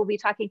 Next week, we'll be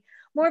talking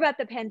more about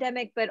the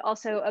pandemic, but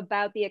also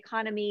about the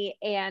economy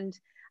and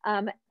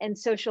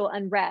social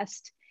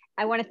unrest.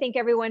 I want to thank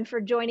everyone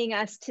for joining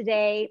us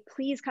today.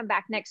 Please come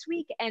back next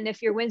week. And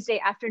if your Wednesday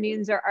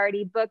afternoons are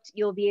already booked,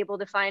 you'll be able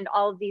to find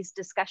all of these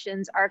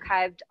discussions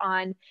archived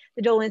on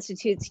the Dole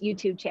Institute's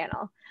YouTube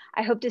channel.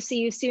 I hope to see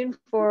you soon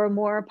for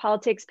more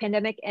politics,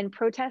 pandemic, and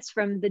protests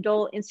from the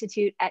Dole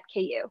Institute at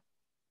KU.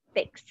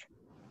 Thanks.